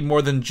going to need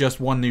more than just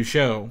one new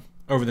show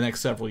over the next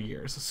several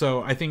years.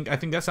 So I think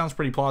that sounds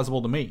pretty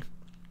plausible to me.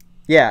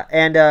 Yeah,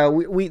 and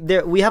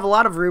we have a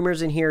lot of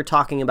rumors in here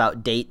talking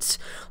about dates.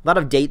 A lot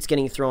of dates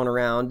getting thrown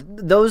around.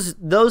 Those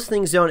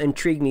things don't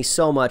intrigue me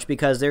so much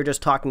because they're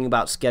just talking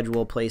about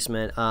schedule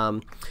placement.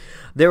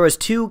 There was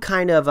two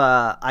kind of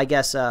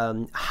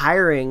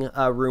hiring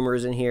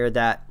rumors in here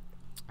that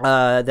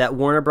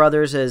Warner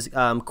Brothers is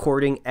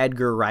courting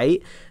Edgar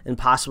Wright and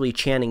possibly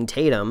Channing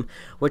Tatum,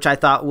 which I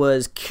thought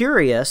was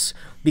curious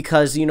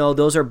because, you know,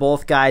 those are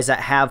both guys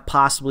that have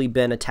possibly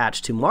been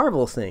attached to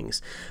Marvel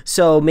things.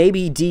 So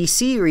maybe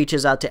DC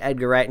reaches out to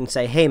Edgar Wright and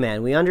say, hey,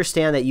 man, we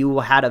understand that you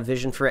had a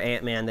vision for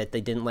Ant-Man that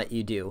they didn't let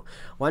you do.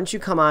 Why don't you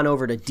come on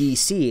over to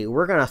DC?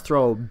 We're going to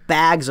throw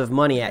bags of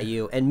money at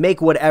you and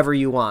make whatever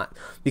you want,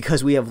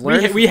 because we have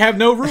learned... We have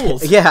no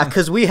rules. Yeah,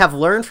 because we have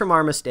learned from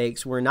our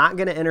mistakes. We're not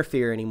going to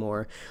interfere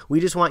anymore. We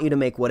just want you to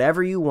make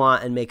whatever you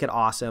want and make it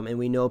awesome, and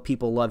we know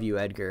people love you,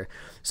 Edgar.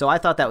 So I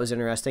thought that was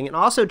interesting. And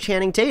also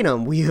Channing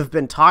Tatum. We have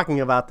been talking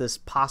about this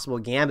possible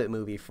Gambit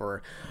movie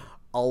for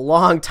a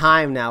long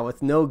time now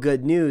with no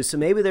good news. So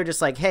maybe they're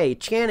just like, hey,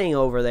 Channing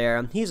over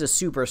there, he's a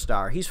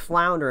superstar. He's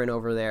floundering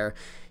over there.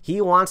 He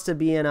wants to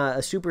be in a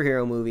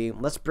superhero movie.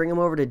 Let's bring him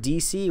over to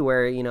DC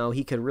where, you know,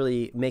 he could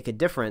really make a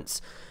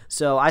difference.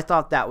 So I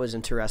thought that was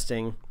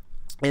interesting.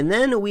 And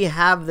then we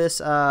have this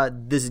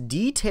this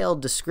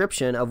detailed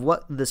description of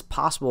what this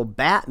possible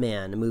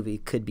Batman movie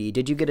could be.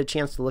 Did you get a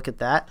chance to look at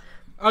that?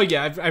 Oh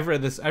yeah, I've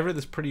read this. I've read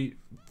this pretty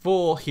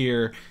full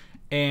here,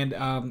 and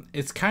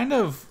it's kind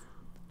of,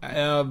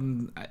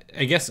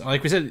 I guess,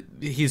 like we said,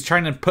 he's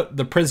trying to put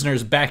the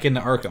prisoners back into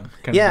Arkham.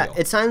 Yeah,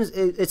 it seems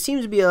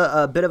to be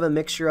a bit of a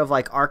mixture of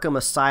like Arkham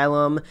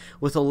Asylum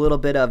with a little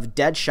bit of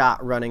Deadshot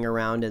running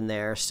around in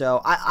there.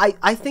 So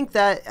I think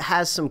that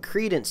has some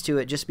credence to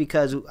it, just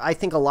because I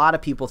think a lot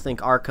of people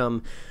think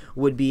Arkham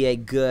would be a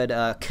good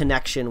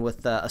connection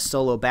with a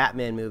solo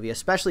Batman movie,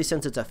 especially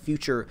since it's a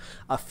future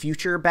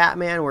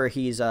Batman where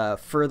he's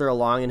further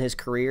along in his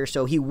career.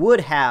 So he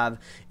would have,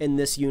 in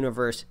this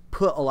universe,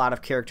 put a lot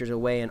of characters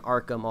away in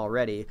Arkham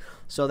already.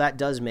 So that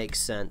does make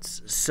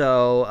sense.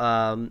 So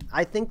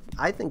I think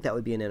that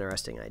would be an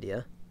interesting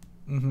idea.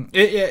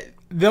 Mm-hmm.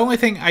 The only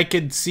thing I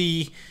could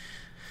see,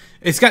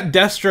 it's got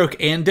Deathstroke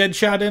and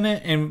Deadshot in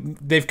it, and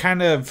they've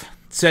kind of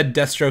said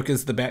Deathstroke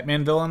is the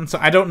Batman villain. So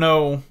I don't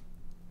know.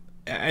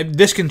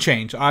 This can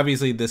change.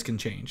 Obviously, this can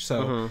change.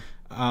 So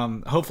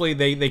hopefully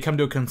they come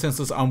to a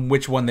consensus on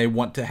which one they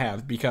want to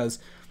have, because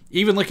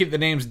even looking at the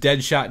names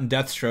Deadshot and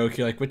Deathstroke,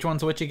 you're like, which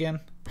one's which again?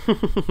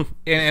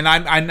 and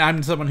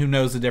I'm someone who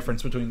knows the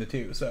difference between the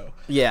two. So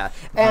yeah,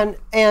 and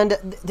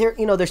there,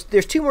 you know,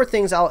 there's two more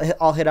things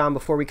I'll hit on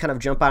before we kind of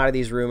jump out of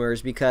these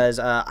rumors, because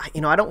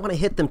you know, I don't want to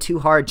hit them too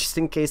hard just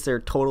in case they're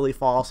totally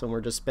false and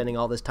we're just spending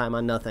all this time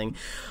on nothing.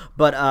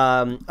 But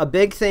a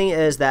big thing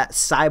is that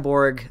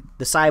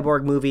the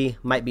Cyborg movie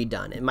might be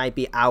done. It might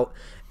be out.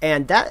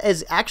 And that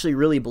is actually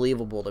really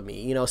believable to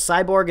me. You know,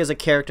 Cyborg is a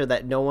character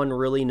that no one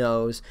really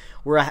knows.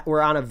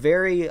 We're on a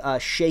very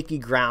shaky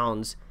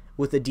grounds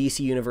with the DC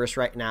universe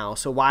right now.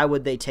 So why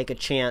would they take a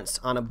chance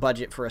on a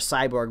budget for a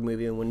Cyborg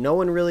movie when no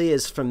one really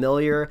is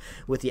familiar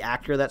with the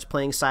actor that's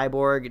playing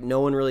Cyborg?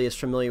 No one really is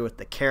familiar with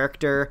the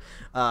character.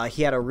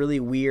 He had a really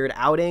weird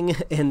outing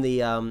in the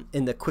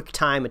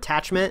QuickTime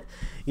attachment.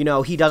 You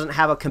know, he doesn't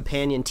have a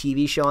companion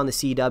TV show on the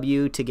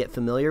CW to get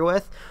familiar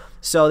with.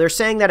 So they're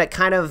saying that it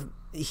kind of...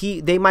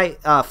 they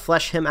might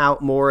flesh him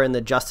out more in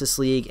the Justice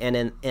League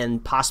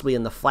and possibly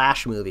in the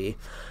Flash movie.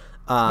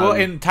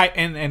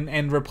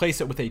 And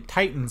replace it with a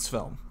Titans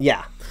film.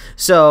 Yeah.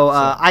 So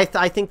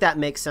I think that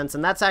makes sense,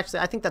 and that's actually,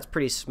 I think that's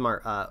pretty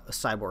smart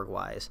Cyborg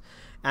wise.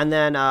 And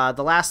then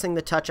the last thing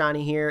to touch on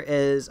here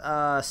is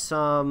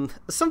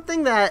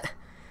something that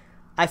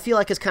I feel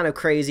like is kind of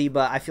crazy,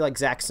 but I feel like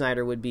Zack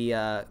Snyder would be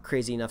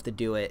crazy enough to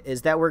do it,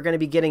 is that we're going to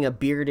be getting a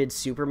bearded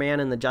Superman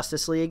in the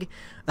Justice League.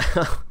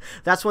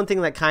 That's one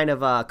thing that kind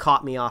of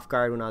caught me off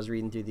guard when I was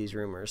reading through these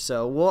rumors.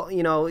 So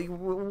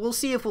we'll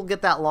see if we'll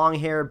get that long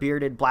hair,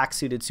 bearded, black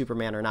suited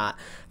Superman or not.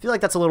 I feel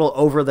like that's a little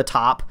over the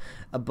top,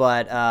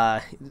 but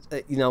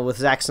you know, with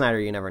Zack Snyder,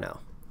 you never know.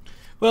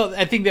 Well,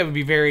 I think that would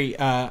be very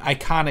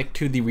iconic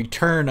to the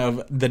return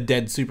of the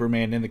dead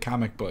Superman in the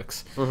comic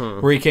books,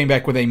 where he came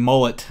back with a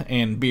mullet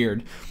and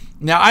beard.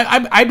 Now,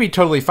 I'd be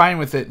totally fine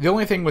with it. The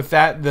only thing with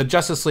that, the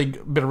Justice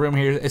League bit of room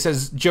here, it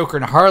says Joker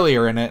and Harley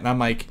are in it, and I'm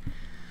like,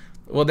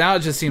 well, now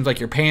it just seems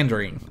like you're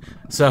pandering.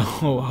 So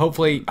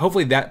hopefully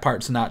that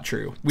part's not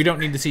true. We don't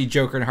need to see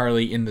Joker and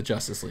Harley in the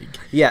Justice League.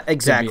 Yeah,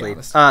 exactly.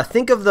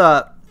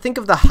 Think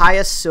of the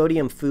highest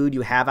sodium food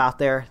you have out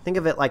there. Think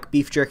of it like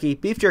beef jerky.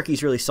 Beef jerky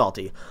is really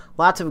salty.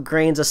 Lots of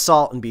grains of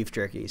salt in beef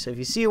jerky. So if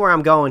you see where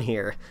I'm going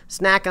here,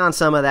 snack on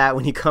some of that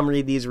when you come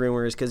read these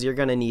rumors, because you're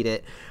going to need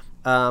it.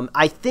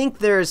 I think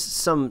there's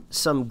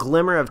some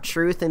glimmer of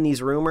truth in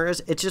these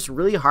rumors. It's just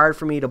really hard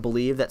for me to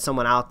believe that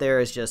someone out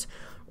there is just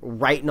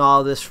writing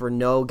all this for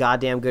no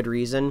goddamn good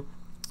reason.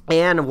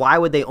 And why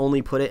would they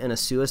only put it in a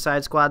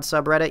Suicide Squad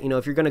subreddit? You know,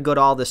 if you're going to go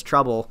to all this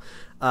trouble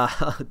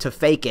to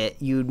fake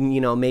it, you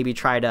know, maybe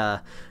try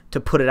to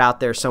put it out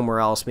there somewhere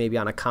else, maybe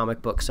on a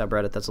comic book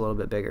subreddit that's a little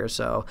bit bigger.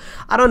 So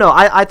I don't know.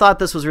 I thought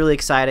this was really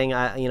exciting.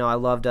 I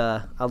loved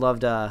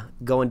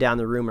going down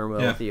the rumor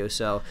mill with you.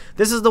 So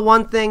this is the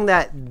one thing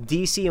that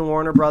DC and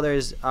Warner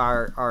Brothers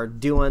are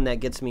doing that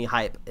gets me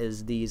hype,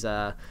 is these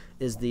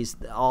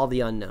all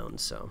the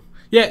unknowns. So.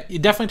 Yeah, you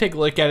definitely take a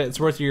look at it. It's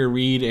worth your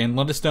read, and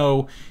let us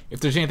know if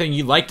there's anything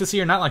you'd like to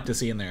see or not like to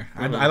see in there.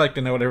 I'd like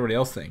to know what everybody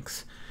else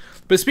thinks.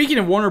 But speaking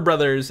of Warner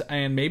Brothers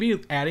and maybe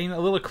adding a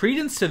little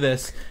credence to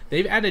this,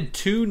 they've added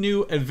 2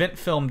 new event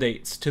film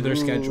dates to their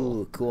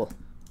schedule. Cool.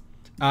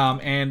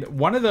 And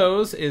one of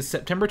those is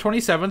September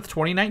 27th,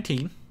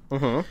 2019.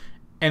 Mm-hmm.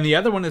 And the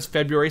other one is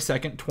February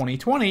 2nd,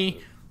 2020,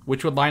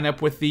 which would line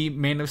up with the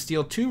Man of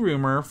Steel 2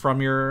 rumor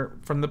from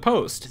the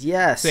Post.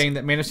 Yes. Saying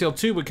that Man of Steel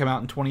 2 would come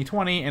out in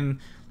 2020, and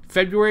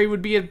February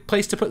would be a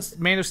place to put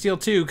Man of Steel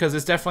 2, because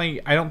it's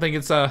definitely, I don't think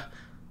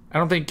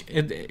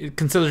it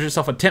considers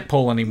itself a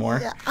tentpole anymore.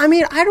 Yeah, I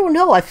mean, I don't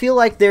know. I feel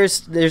like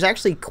there's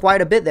actually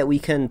quite a bit that we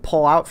can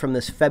pull out from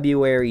this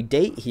February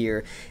date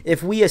here.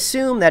 If we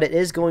assume that it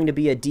is going to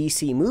be a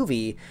DC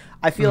movie,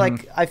 I feel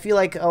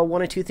like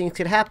one or two things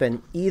could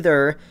happen.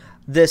 Either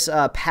this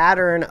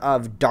pattern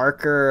of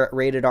darker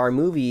rated R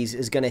movies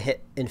is going to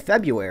hit in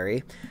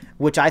February,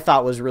 which I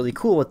thought was really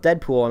cool with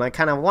Deadpool, and I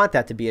kind of want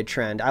that to be a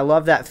trend. I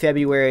love that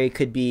February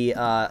could be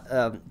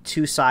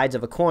 2 sides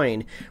of a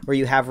coin, where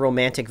you have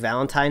romantic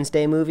Valentine's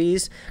Day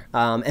movies,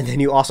 and then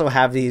you also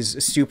have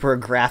these super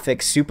graphic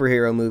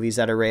superhero movies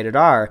that are rated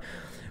R.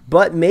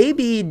 But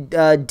maybe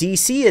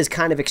DC is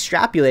kind of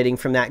extrapolating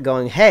from that,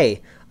 going,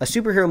 hey, a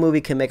superhero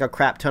movie can make a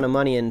crap ton of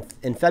money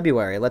in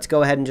February. Let's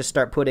go ahead and just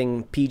start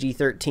putting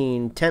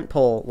PG-13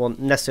 tentpole, well,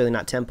 necessarily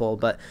not tentpole,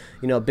 but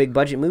big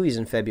budget movies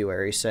in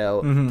February.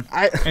 So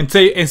and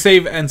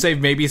save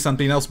maybe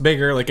something else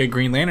bigger, like a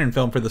Green Lantern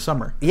film for the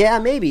summer. Yeah,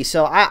 maybe.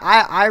 So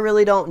I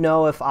really don't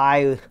know if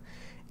I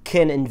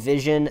can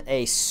envision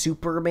a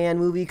Superman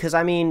movie, because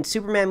I mean,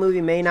 Superman movie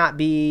may not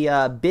be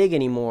big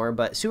anymore,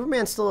 but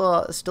Superman's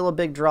still a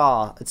big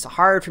draw. It's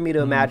hard for me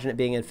to imagine it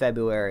being in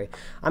February.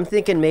 I'm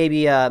thinking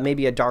maybe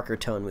a darker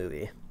tone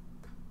movie.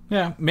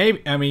 Yeah,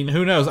 maybe. I mean,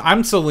 who knows?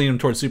 I'm still leaning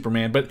towards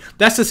Superman, but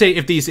that's to say,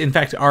 if these in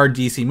fact are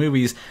DC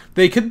movies,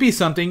 they could be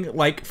something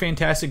like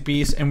Fantastic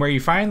Beasts and Where You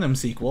Find Them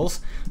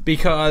sequels,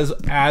 because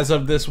as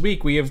of this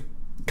week, we have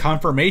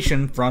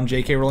confirmation from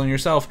J.K. Rowling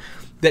herself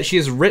that she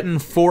has written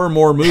 4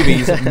 more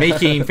movies,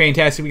 making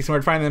Fantastic Beasts and Where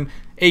to Find Them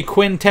a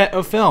quintet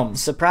of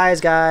films. Surprise,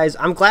 guys.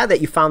 I'm glad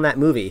that you found that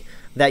movie.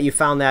 That you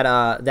found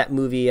that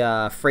movie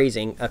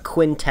phrasing, a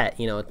quintet.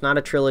 It's not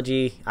a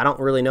trilogy. I don't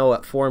really know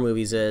what 4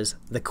 movies is.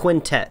 The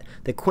quintet.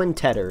 The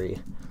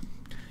quintettery.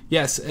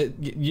 Yes.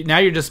 Now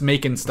you're just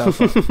making stuff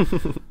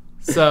up.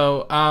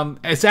 So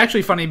it's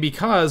actually funny,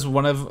 because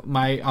on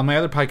my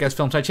other podcast,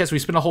 Film Digest, we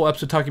spent a whole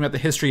episode talking about the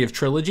history of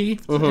trilogy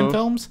in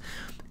films.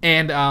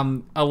 And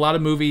a lot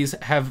of movies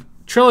have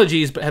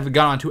trilogies, but have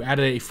gone on to add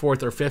a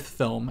 4th or 5th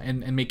film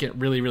and make it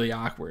really, really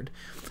awkward.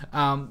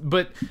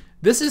 But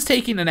this is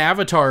taking an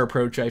Avatar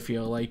approach, I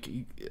feel like.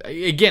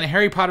 Again,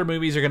 Harry Potter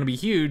movies are going to be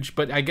huge,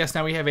 but I guess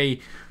now we have a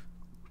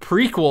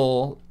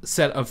prequel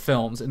set of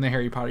films in the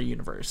Harry Potter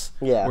universe.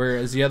 Yeah.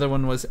 Whereas the other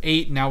one was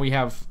 8, now we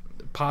have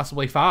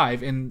possibly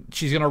 5, and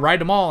she's going to write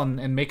them all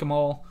and make them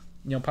all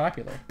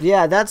popular.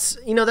 Yeah, that's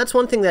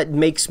one thing that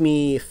makes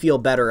me feel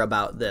better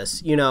about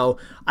this.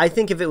 I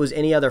think if it was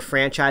any other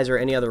franchise or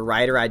any other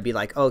writer, I'd be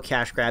like, oh,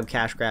 cash grab,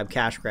 cash grab,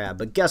 cash grab.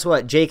 But guess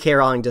what? J.K.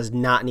 Rowling does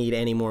not need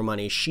any more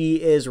money. She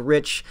is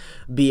rich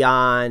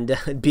beyond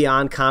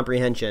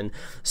comprehension.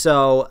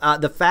 So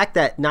the fact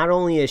that not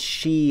only is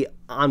she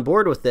on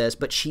board with this,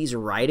 but she's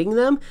writing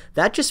them,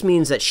 that just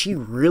means that she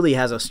really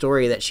has a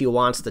story that she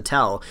wants to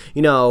tell.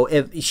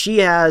 If she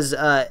has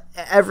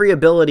every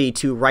ability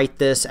to write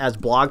this as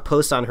blog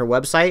posts on her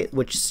website,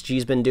 which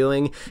she's been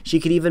doing, she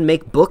could even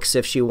make books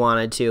if she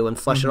wanted to and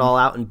flesh it all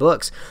out in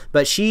books.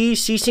 But she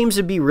seems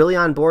to be really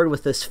on board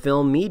with this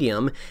film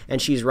medium,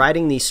 and she's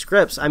writing these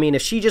scripts. I mean,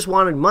 if she just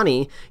wanted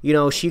money,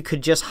 she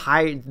could just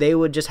they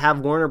would just have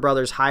Warner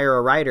Brothers hire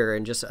a writer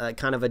and just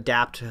kind of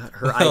adapt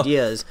her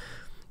ideas.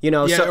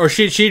 Or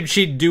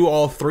she'd do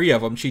all 3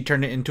 of them. She'd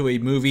turn it into a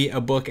movie, a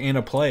book, and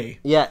a play.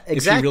 Yeah, exactly.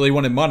 If she really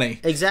wanted money.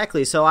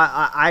 Exactly. So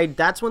I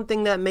that's one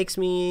thing that makes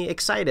me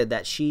excited,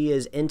 that she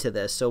is into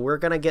this. So we're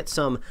gonna get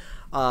some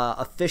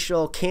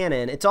official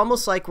canon. It's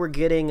almost like we're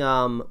getting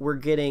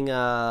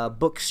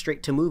books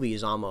straight to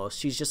movies almost.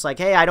 She's just like,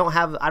 hey, I don't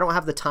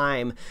have the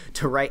time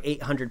to write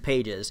 800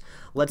 pages.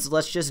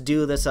 Let's just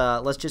do this.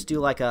 Let's just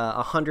do like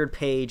a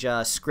 100-page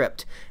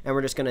script, and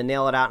we're just gonna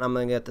nail it out, and I'm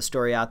gonna get the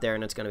story out there,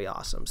 and it's gonna be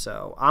awesome.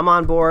 So I'm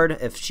on board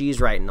if she's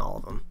writing all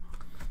of them.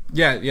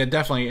 Yeah,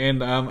 definitely.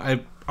 And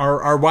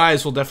our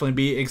wives will definitely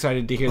be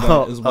excited to hear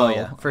that as well. Oh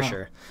yeah, for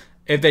sure.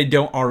 If they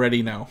don't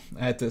already know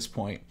at this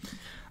point.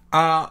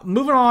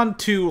 Moving on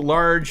to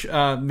large,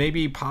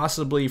 maybe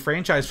possibly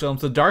franchise films.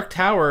 The Dark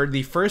Tower,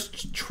 the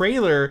first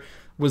trailer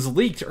was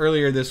leaked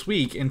earlier this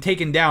week and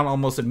taken down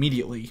almost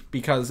immediately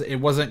because it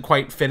wasn't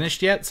quite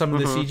finished yet. Some of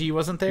the CG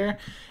wasn't there.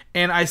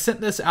 And I sent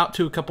this out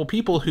to a couple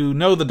people who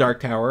know The Dark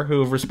Tower,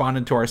 who have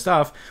responded to our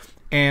stuff,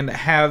 and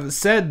have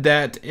said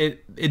that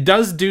it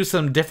does do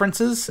some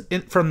differences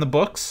from the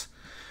books,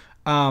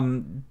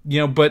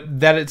 but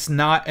that it's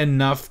not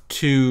enough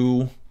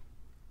to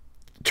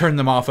turn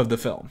them off of the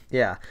film.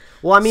 Yeah.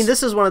 Well, I mean,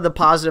 this is one of the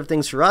positive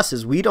things for us,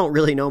 is we don't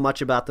really know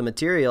much about the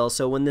material.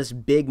 So when this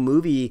big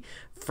movie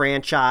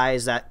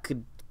franchise that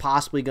could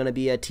possibly going to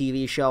be a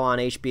TV show on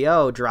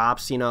HBO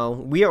drops,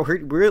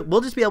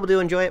 we'll just be able to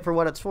enjoy it for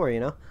what it's for,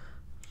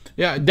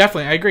 Yeah,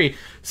 definitely. I agree.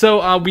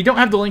 So we don't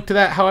have the link to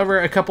that. However,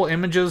 a couple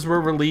images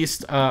were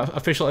released,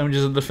 official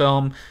images of the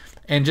film,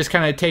 and just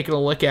kind of taking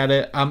a look at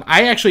it.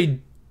 I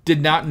actually did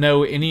not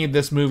know any of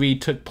this movie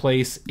took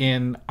place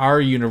in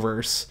our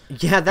universe.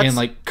 Yeah, that's in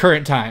like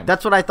current time.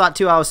 That's what I thought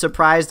too. I was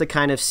surprised to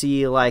kind of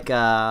see like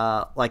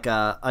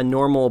a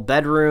normal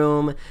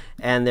bedroom,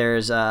 and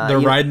there's they're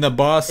riding the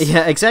bus.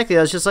 Yeah, exactly.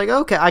 I was just like,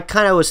 okay. I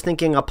kind of was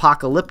thinking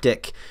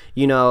apocalyptic,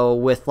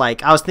 with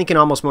like I was thinking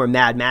almost more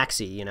Mad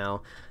Maxy,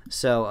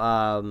 So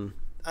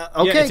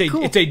okay,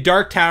 cool. It's a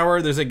dark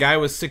tower. There's a guy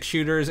with 6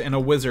 shooters and a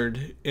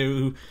wizard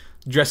who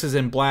dresses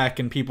in black,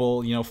 and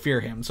people fear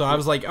him. So I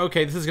was like,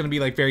 okay, this is going to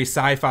be like very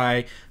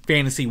sci-fi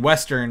fantasy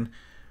western.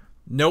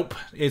 Nope,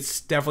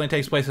 it's definitely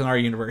takes place in our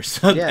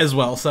universe as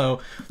well.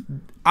 So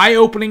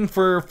eye-opening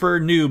for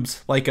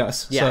noobs like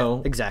us. Yeah,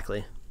 so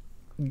exactly.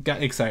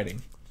 Got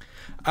exciting.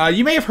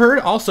 You may have heard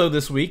also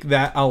this week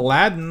that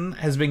Aladdin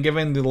has been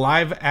given the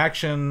live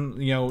action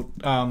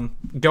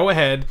go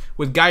ahead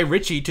with Guy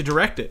Ritchie to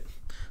direct it.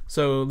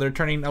 So they're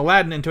turning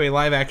Aladdin into a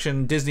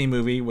live-action Disney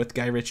movie with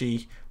Guy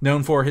Ritchie,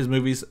 known for his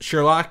movies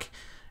Sherlock,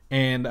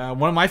 and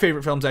one of my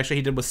favorite films actually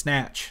he did was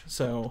Snatch.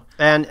 So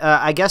and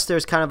I guess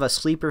there's kind of a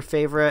sleeper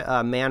favorite,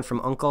 Man from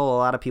U.N.C.L.E. A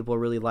lot of people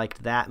really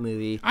liked that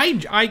movie.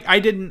 I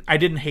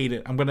didn't hate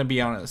it. I'm gonna be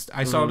honest.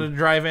 I saw it at a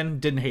drive-in,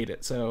 didn't hate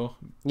it. So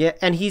yeah,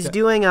 and he's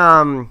doing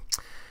that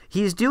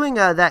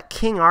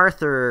King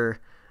Arthur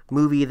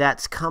movie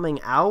that's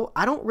coming out.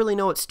 I don't really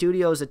know what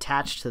studio's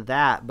attached to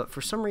that, but for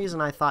some reason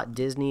I thought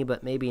Disney,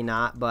 but maybe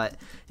not. But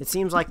it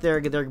seems like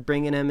they're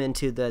bringing him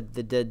into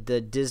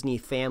the Disney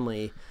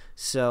family.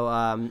 So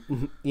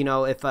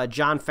if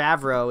Jon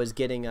Favreau is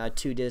getting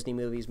 2 Disney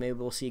movies, maybe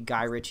we'll see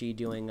Guy Ritchie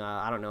doing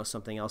I don't know,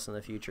 something else in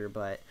the future.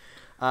 But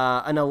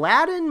an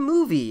Aladdin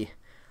movie,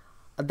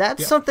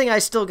 that's something I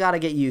still got to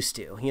get used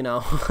to.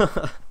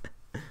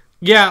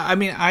 Yeah, I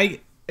mean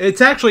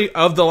It's actually,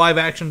 of the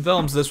live-action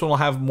films, this one will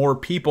have more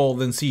people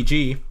than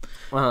CG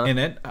in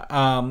it.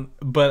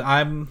 But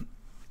I'm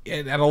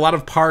at a lot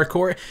of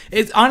parkour.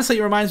 Honestly,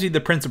 it reminds me of The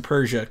Prince of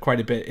Persia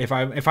quite a bit. If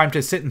I'm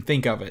to sit and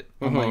think of it,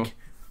 I'm like,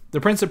 the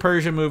Prince of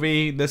Persia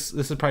movie. This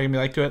is probably gonna be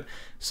like to it.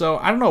 So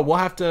I don't know. We'll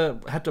have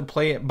to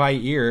play it by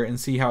ear and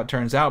see how it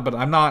turns out. But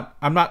I'm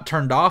not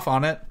turned off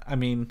on it. I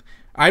mean,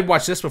 I'd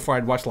watch this before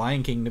I'd watch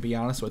Lion King, to be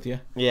honest with you.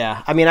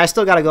 Yeah, I mean, I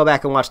still got to go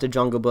back and watch The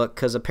Jungle Book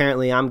because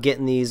apparently I'm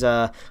getting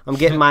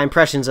my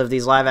impressions of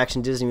these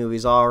live-action Disney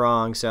movies all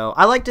wrong. So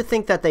I like to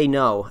think that they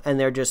know, and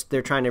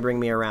they're trying to bring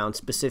me around,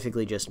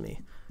 specifically just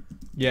me.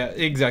 Yeah,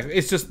 exactly.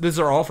 It's just these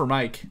are all for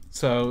Mike,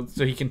 so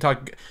he can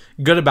talk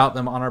good about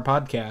them on our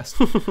podcast.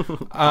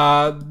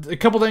 A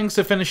couple things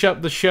to finish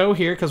up the show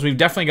here, because we've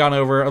definitely gone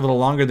over a little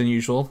longer than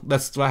usual.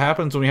 That's what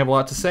happens when we have a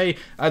lot to say.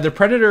 The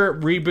Predator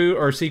reboot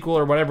or sequel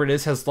or whatever it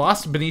is has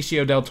lost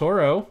Benicio del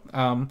Toro,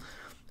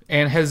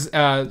 and has,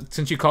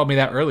 since you called me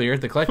that earlier,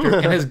 the collector,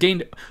 and has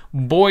gained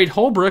Boyd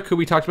Holbrook, who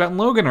we talked about in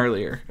Logan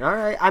earlier. All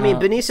right. I mean,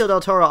 Benicio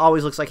del Toro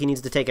always looks like he needs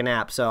to take a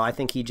nap, so I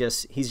think he's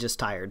just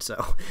tired.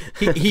 So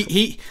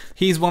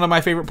he's one of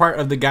my favorite part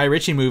of the Guy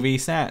Ritchie movie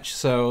Snatch.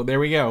 So there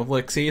we go.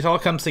 Look, see, it all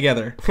comes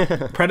together.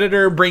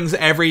 Predator brings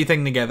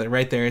everything together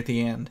right there at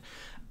the end.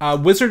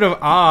 Wizard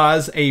of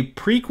Oz, a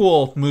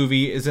prequel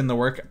movie, is in the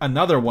work.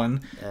 Another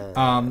one.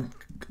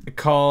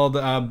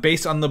 Called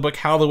based on the book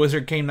How the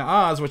Wizard Came to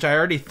Oz, which I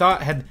already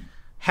thought had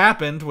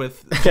happened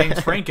with James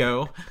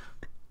Franco.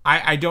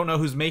 I don't know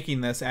who's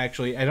making this,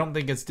 actually. I don't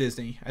think it's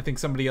Disney. I think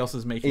somebody else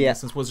is making it,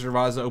 since Wizard of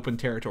Oz is open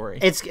territory.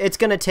 It's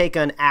going to take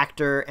an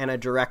actor and a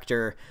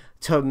director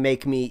to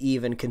make me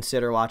even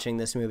consider watching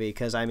this movie,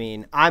 because I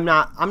mean, I'm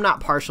not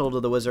partial to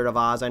the Wizard of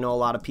Oz. I know a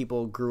lot of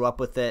people grew up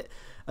with it,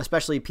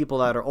 especially people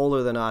that are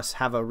older than us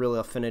have a real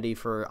affinity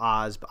for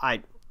Oz, but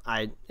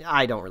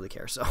I don't really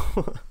care, so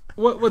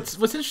What's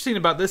interesting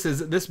about this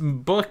is this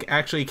book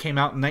actually came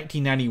out in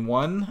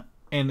 1991,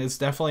 and it's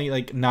definitely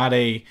like not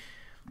a.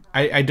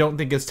 I don't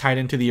think it's tied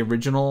into the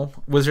original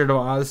Wizard of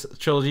Oz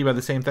trilogy by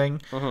the same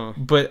thing,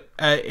 but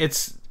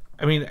it's.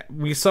 I mean,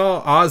 we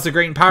saw Oz the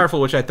Great and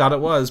Powerful, which I thought it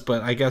was,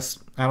 but I guess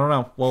I don't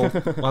know. We'll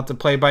have to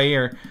play by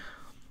ear.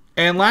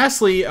 And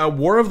lastly,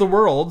 War of the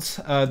Worlds,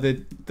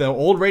 the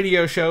old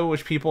radio show,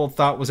 which people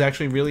thought was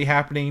actually really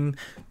happening,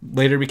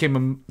 later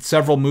became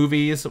several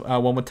movies,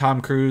 one with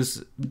Tom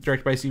Cruise,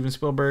 directed by Steven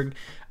Spielberg.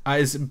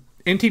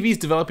 MTV's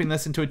developing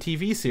this into a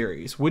TV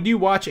series. Would you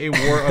watch a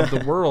War of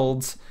the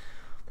Worlds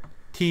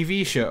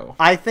TV show?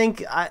 I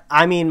think,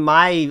 I mean,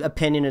 my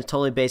opinion is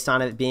totally based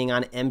on it being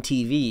on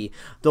MTV.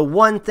 The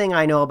one thing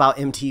I know about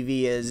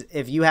MTV is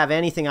if you have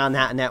anything on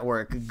that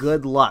network,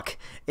 good luck.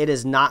 It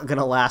is not going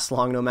to last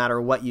long no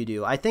matter what you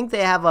do. I think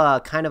they have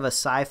a kind of a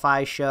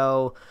sci-fi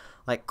show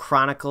like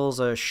Chronicles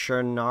of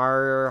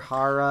Shannara.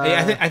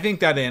 Yeah, I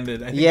think that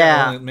ended. I think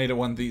that only made it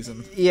one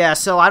season. Yeah,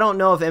 so I don't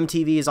know if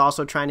MTV is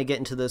also trying to get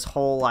into this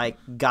whole like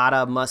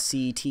gotta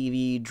must-see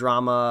TV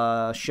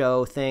drama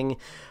show thing.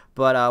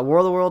 But War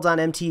of the Worlds on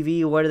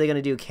MTV, what are they going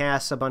to do?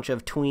 Cast a bunch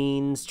of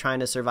tweens trying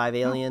to survive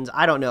aliens?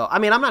 I don't know. I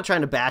mean, I'm not trying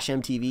to bash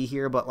MTV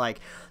here, but like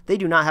they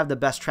do not have the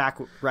best track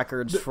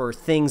records for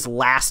things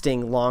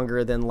lasting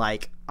longer than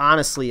like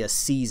honestly a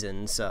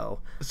season. So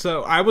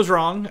I was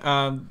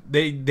wrong.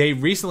 They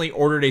recently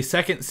ordered a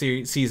second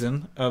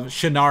season of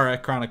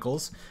Shannara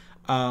Chronicles,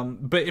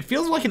 but it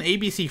feels like an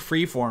ABC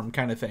Freeform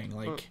kind of thing.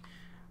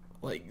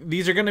 Like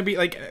these are going to be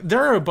like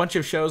there are a bunch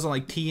of shows on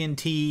like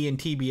TNT and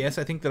TBS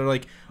I think that are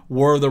like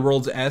War of the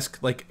Worlds-esque,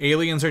 like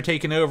aliens are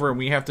taking over and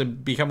we have to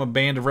become a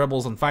band of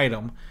rebels and fight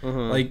them.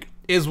 Like,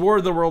 is War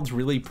of the Worlds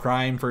really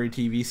prime for a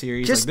TV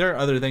series? Like, there are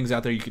other things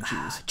out there you could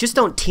choose. Just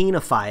don't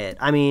teenify it.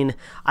 I mean,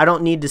 I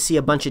don't need to see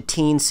a bunch of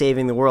teens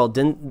saving the world.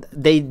 Didn't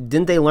they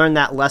learn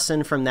that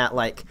lesson from that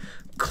like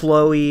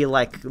Chloe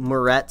like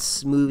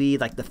Moretz movie,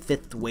 like The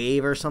Fifth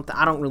Wave or something?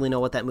 I don't really know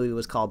what that movie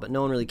was called, but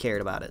no one really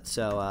cared about it.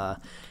 So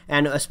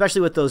and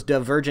especially with those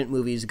Divergent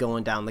movies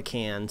going down the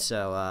can.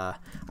 So I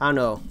don't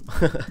know.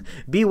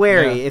 Be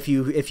wary if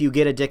you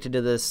get addicted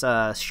to this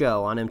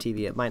show on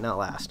MTV. It might not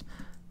last.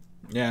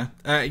 Yeah,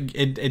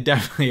 it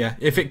definitely,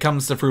 if it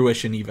comes to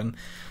fruition even.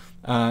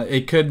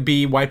 It could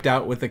be wiped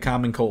out with a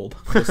common cold,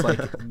 just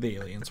like the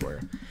aliens were.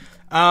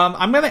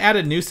 I'm going to add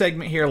a new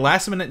segment here,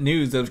 last minute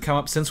news that have come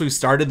up since we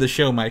started the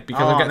show, Mike,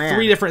 because I've got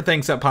 3 different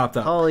things that popped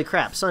up. Holy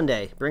crap,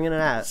 Sunday, bringing it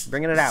out.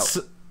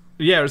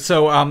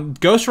 So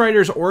Ghost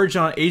Rider's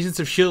origin on Agents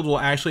of S.H.I.E.L.D. will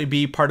actually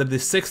be part of the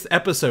 6th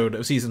episode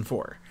of Season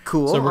 4.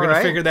 Cool, so we're going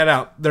to figure that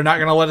out. They're not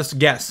going to let us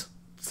guess,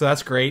 so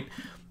that's great.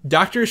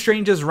 Doctor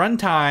Strange's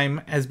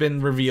runtime has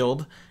been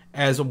revealed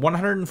as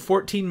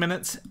 114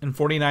 minutes and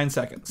 49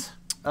 seconds.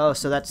 Oh,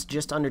 so that's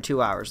just under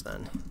 2 hours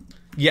then.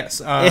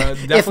 Yes.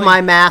 If my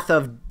math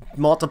of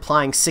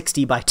multiplying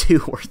 60 by 2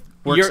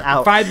 works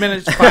out. 5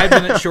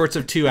 minutes shorts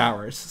of 2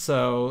 hours.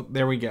 So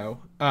there we go.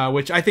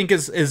 Which I think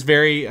is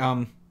very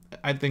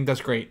I think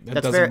that's great.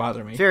 That doesn't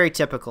bother me. Very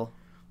typical.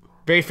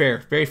 Very fair.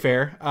 Very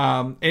fair.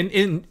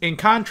 In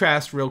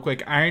contrast, real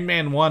quick, Iron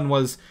Man 1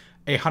 was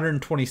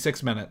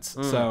 126 minutes.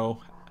 So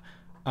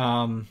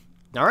all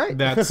right.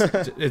 That's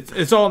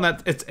it's all in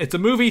that it's a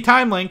movie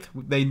time length.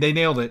 They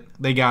nailed it.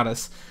 They got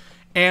us.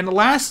 And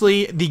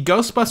lastly, the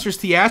Ghostbusters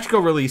theatrical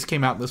release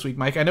came out this week,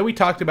 Mike. I know we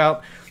talked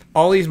about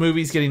all these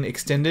movies getting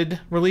extended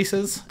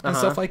releases and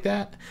stuff like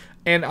that.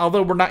 And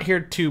although we're not here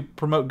to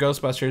promote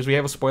Ghostbusters, we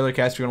have a spoiler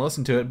cast if you want to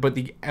listen to it. But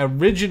the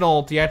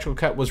original theatrical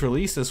cut was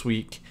released this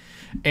week.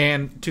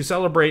 And to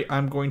celebrate,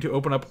 I'm going to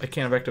open up a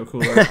can of Ecto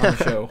Cooler on the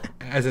show,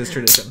 as is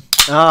tradition.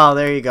 Oh,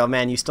 there you go,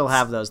 man. You still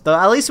have those. Though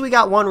at least we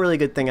got one really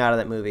good thing out of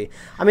that movie.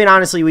 I mean,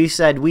 honestly, we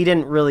said we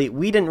didn't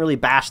really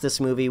bash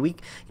this movie. We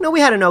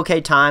had an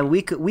okay time.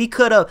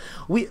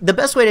 The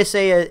best way to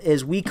say it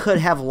is we could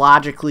have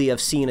logically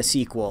have seen a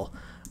sequel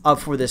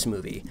for this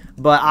movie.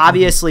 But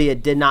obviously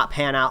it did not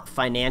pan out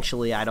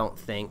financially, I don't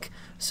think.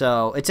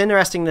 So it's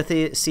interesting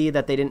to see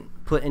that they didn't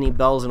put any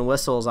bells and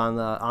whistles on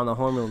the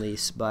home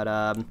release. But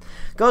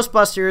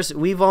Ghostbusters,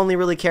 we've only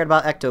really cared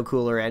about Ecto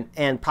Cooler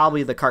and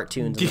probably the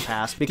cartoons in the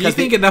past. Because do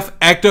you think enough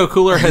Ecto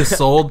Cooler has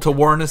sold to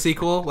warrant a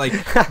sequel? Like,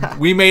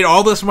 we made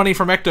all this money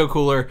from Ecto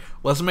Cooler.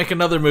 Let's make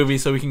another movie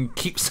so we can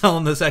keep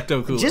selling this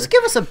Ecto Cooler. Just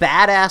give us a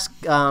badass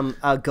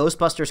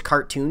Ghostbusters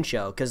cartoon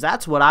show, because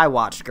that's what I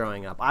watched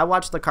growing up. I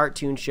watched the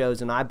cartoon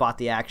shows and I bought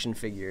the action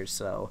figures,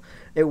 so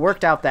it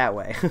worked out that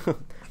way.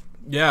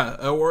 Yeah,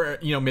 or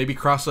maybe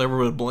cross over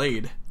with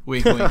Blade.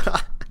 Wink, wink.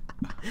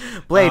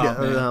 Blade.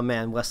 Oh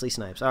man, Wesley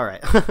Snipes. All right.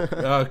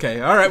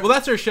 Okay. All right. Well,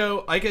 that's our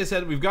show. Like I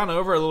said, we've gone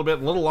over a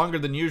little longer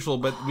than usual,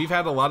 but we've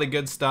had a lot of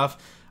good stuff.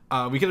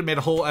 We could have made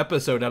a whole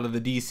episode out of the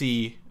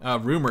DC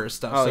rumors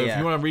stuff. If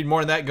you want to read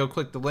more of that, go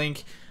click the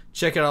link.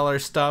 Check out all our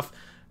stuff.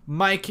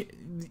 Mike,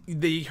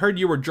 they heard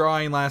you were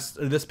drawing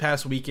this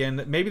past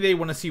weekend. Maybe they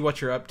want to see what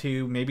you're up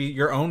to. Maybe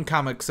your own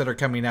comics that are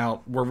coming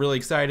out. We're really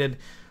excited.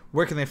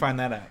 Where can they find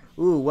that at?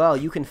 Ooh, well,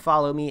 you can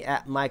follow me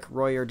at Mike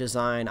Royer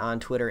Design on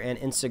Twitter and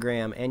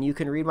Instagram, and you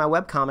can read my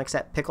webcomics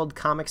at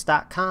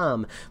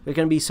pickledcomics.com. There's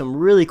going to be some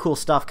really cool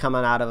stuff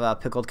coming out of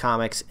Pickled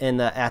Comics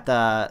at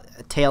the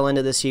tail end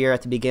of this year,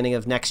 at the beginning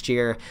of next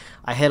year.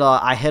 I hit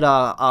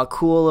a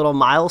cool little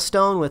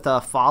milestone with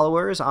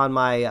followers on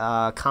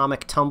my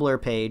comic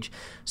Tumblr page,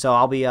 so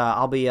I'll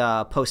be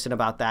posting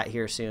about that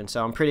here soon.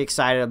 So I'm pretty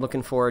excited. I'm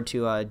looking forward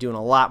to doing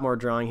a lot more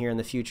drawing here in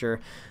the future.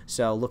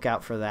 So look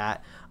out for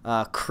that.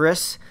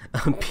 Chris,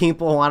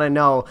 people want to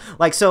know,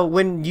 like, so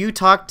when you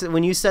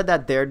said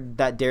that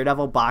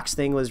Daredevil box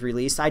thing was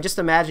released, I just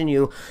imagine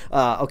you,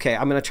 okay,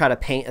 I'm going to try to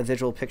paint a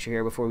visual picture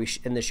here before we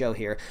end the show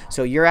here.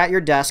 So you're at your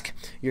desk,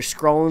 you're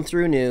scrolling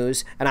through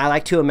news, and I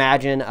like to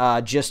imagine,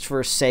 just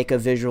for sake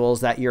of visuals,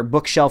 that your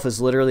bookshelf is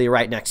literally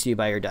right next to you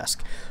by your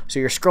desk. So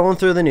you're scrolling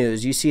through the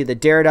news, you see the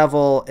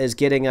Daredevil is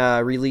getting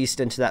released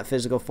into that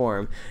physical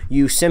form.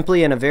 You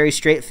simply, in a very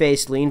straight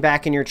face, lean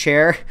back in your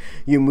chair,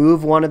 you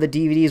move one of the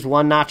DVDs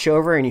one notch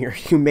over, and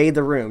you made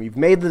the room. You've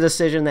made the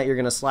decision that you're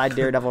going to slide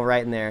Daredevil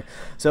right in there.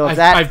 So if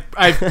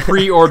I've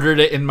pre-ordered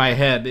it in my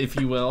head, if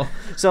you will.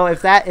 So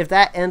if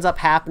that ends up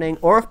happening,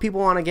 or if people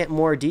want to get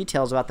more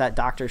details about that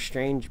Doctor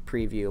Strange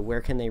preview,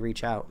 where can they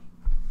reach out?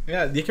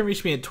 Yeah, you can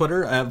reach me at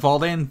Twitter at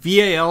Valdan,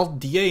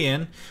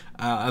 VALDAN.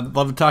 I'd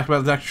love to talk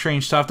about the Doctor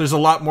Strange stuff. There's a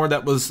lot more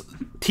that was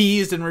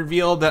teased and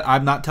revealed that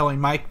I'm not telling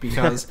Mike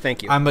because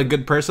Thank you. I'm a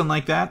good person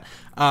like that.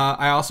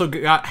 I also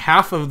got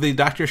half of the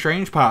Doctor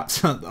Strange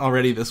pops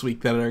already this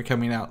week that are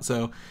coming out.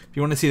 So if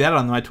you want to see that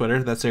on my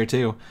Twitter, that's there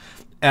too.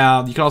 You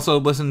can also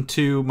listen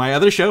to my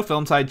other show,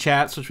 Filmside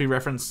Chats, which we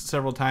referenced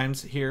several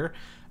times here.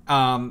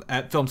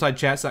 At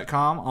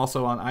filmsidechats.com,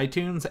 also on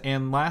iTunes,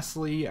 and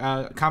lastly,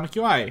 Comic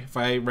UI. If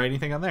I write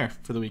anything on there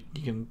for the week,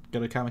 you can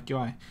go to Comic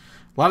UI.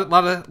 A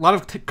lot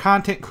of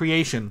content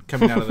creation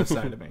coming out of this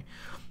side of me.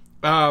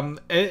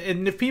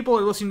 And if people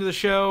are listening to the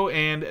show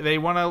and they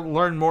want to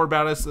learn more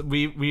about us,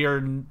 we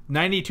are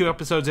 92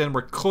 episodes in.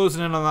 We're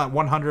closing in on that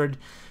 100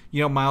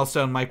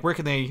 milestone. Mike, where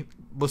can they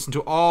listen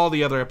to all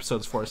the other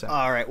episodes for us at?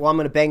 All right. Well, I'm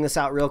going to bang this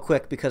out real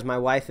quick because my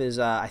wife is,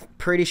 I'm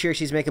pretty sure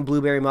she's making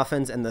blueberry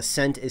muffins, and the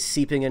scent is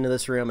seeping into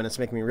this room, and it's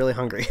making me really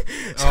hungry.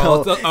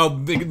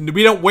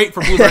 We don't wait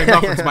for blueberry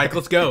muffins, Mike.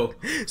 Let's go.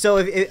 So,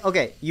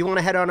 okay, you want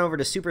to head on over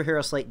to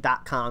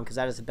superheroslate.com because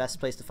that is the best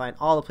place to find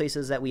all the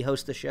places that we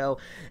host the show.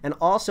 And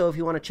also, if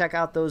you want to check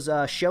out those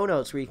show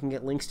notes where you can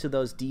get links to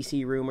those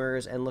DC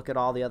rumors and look at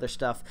all the other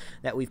stuff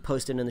that we've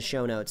posted in the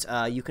show notes,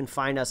 you can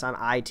find us on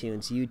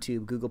iTunes,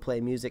 YouTube, Google Play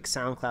Music,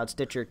 SoundCloud,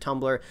 Stitcher,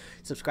 Tumblr.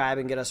 Subscribe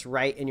and get us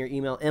right in your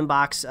email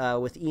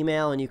inbox with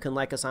email, and you can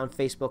like us on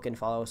Facebook and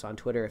follow us on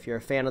Twitter. If you're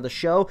a fan of the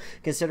show,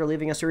 consider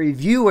leaving us a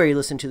review where you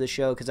listen to the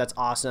show because that's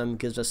awesome.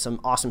 Gives us some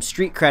awesome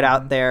street cred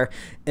out there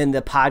in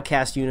the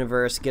podcast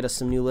universe. Get us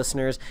some new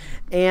listeners.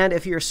 And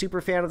if you're a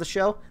super fan of the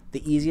show,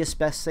 the easiest,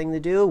 best thing to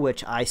do,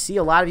 which I see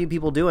a lot of you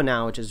people doing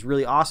now, which is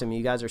really awesome.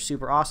 You guys are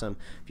super awesome.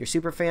 If you're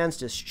super fans,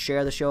 just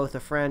share the show with a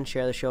friend,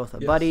 share the show with a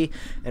buddy,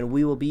 and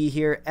we will be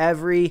here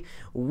every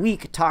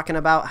week talking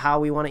about how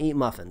we want to eat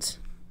muffins.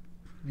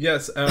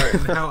 Yes, and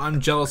how I'm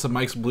jealous of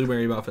Mike's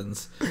blueberry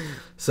muffins.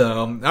 So,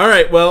 all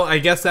right, well, I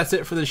guess that's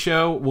it for the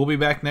show. We'll be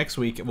back next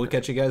week. We'll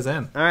catch you guys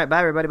then. All right, bye,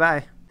 everybody.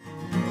 Bye.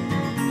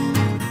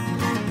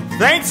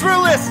 Thanks for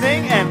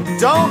listening, and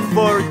don't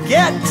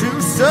forget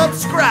to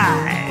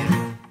subscribe.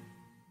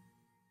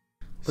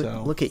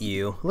 Look at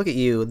you. Look at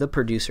you, the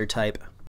producer type.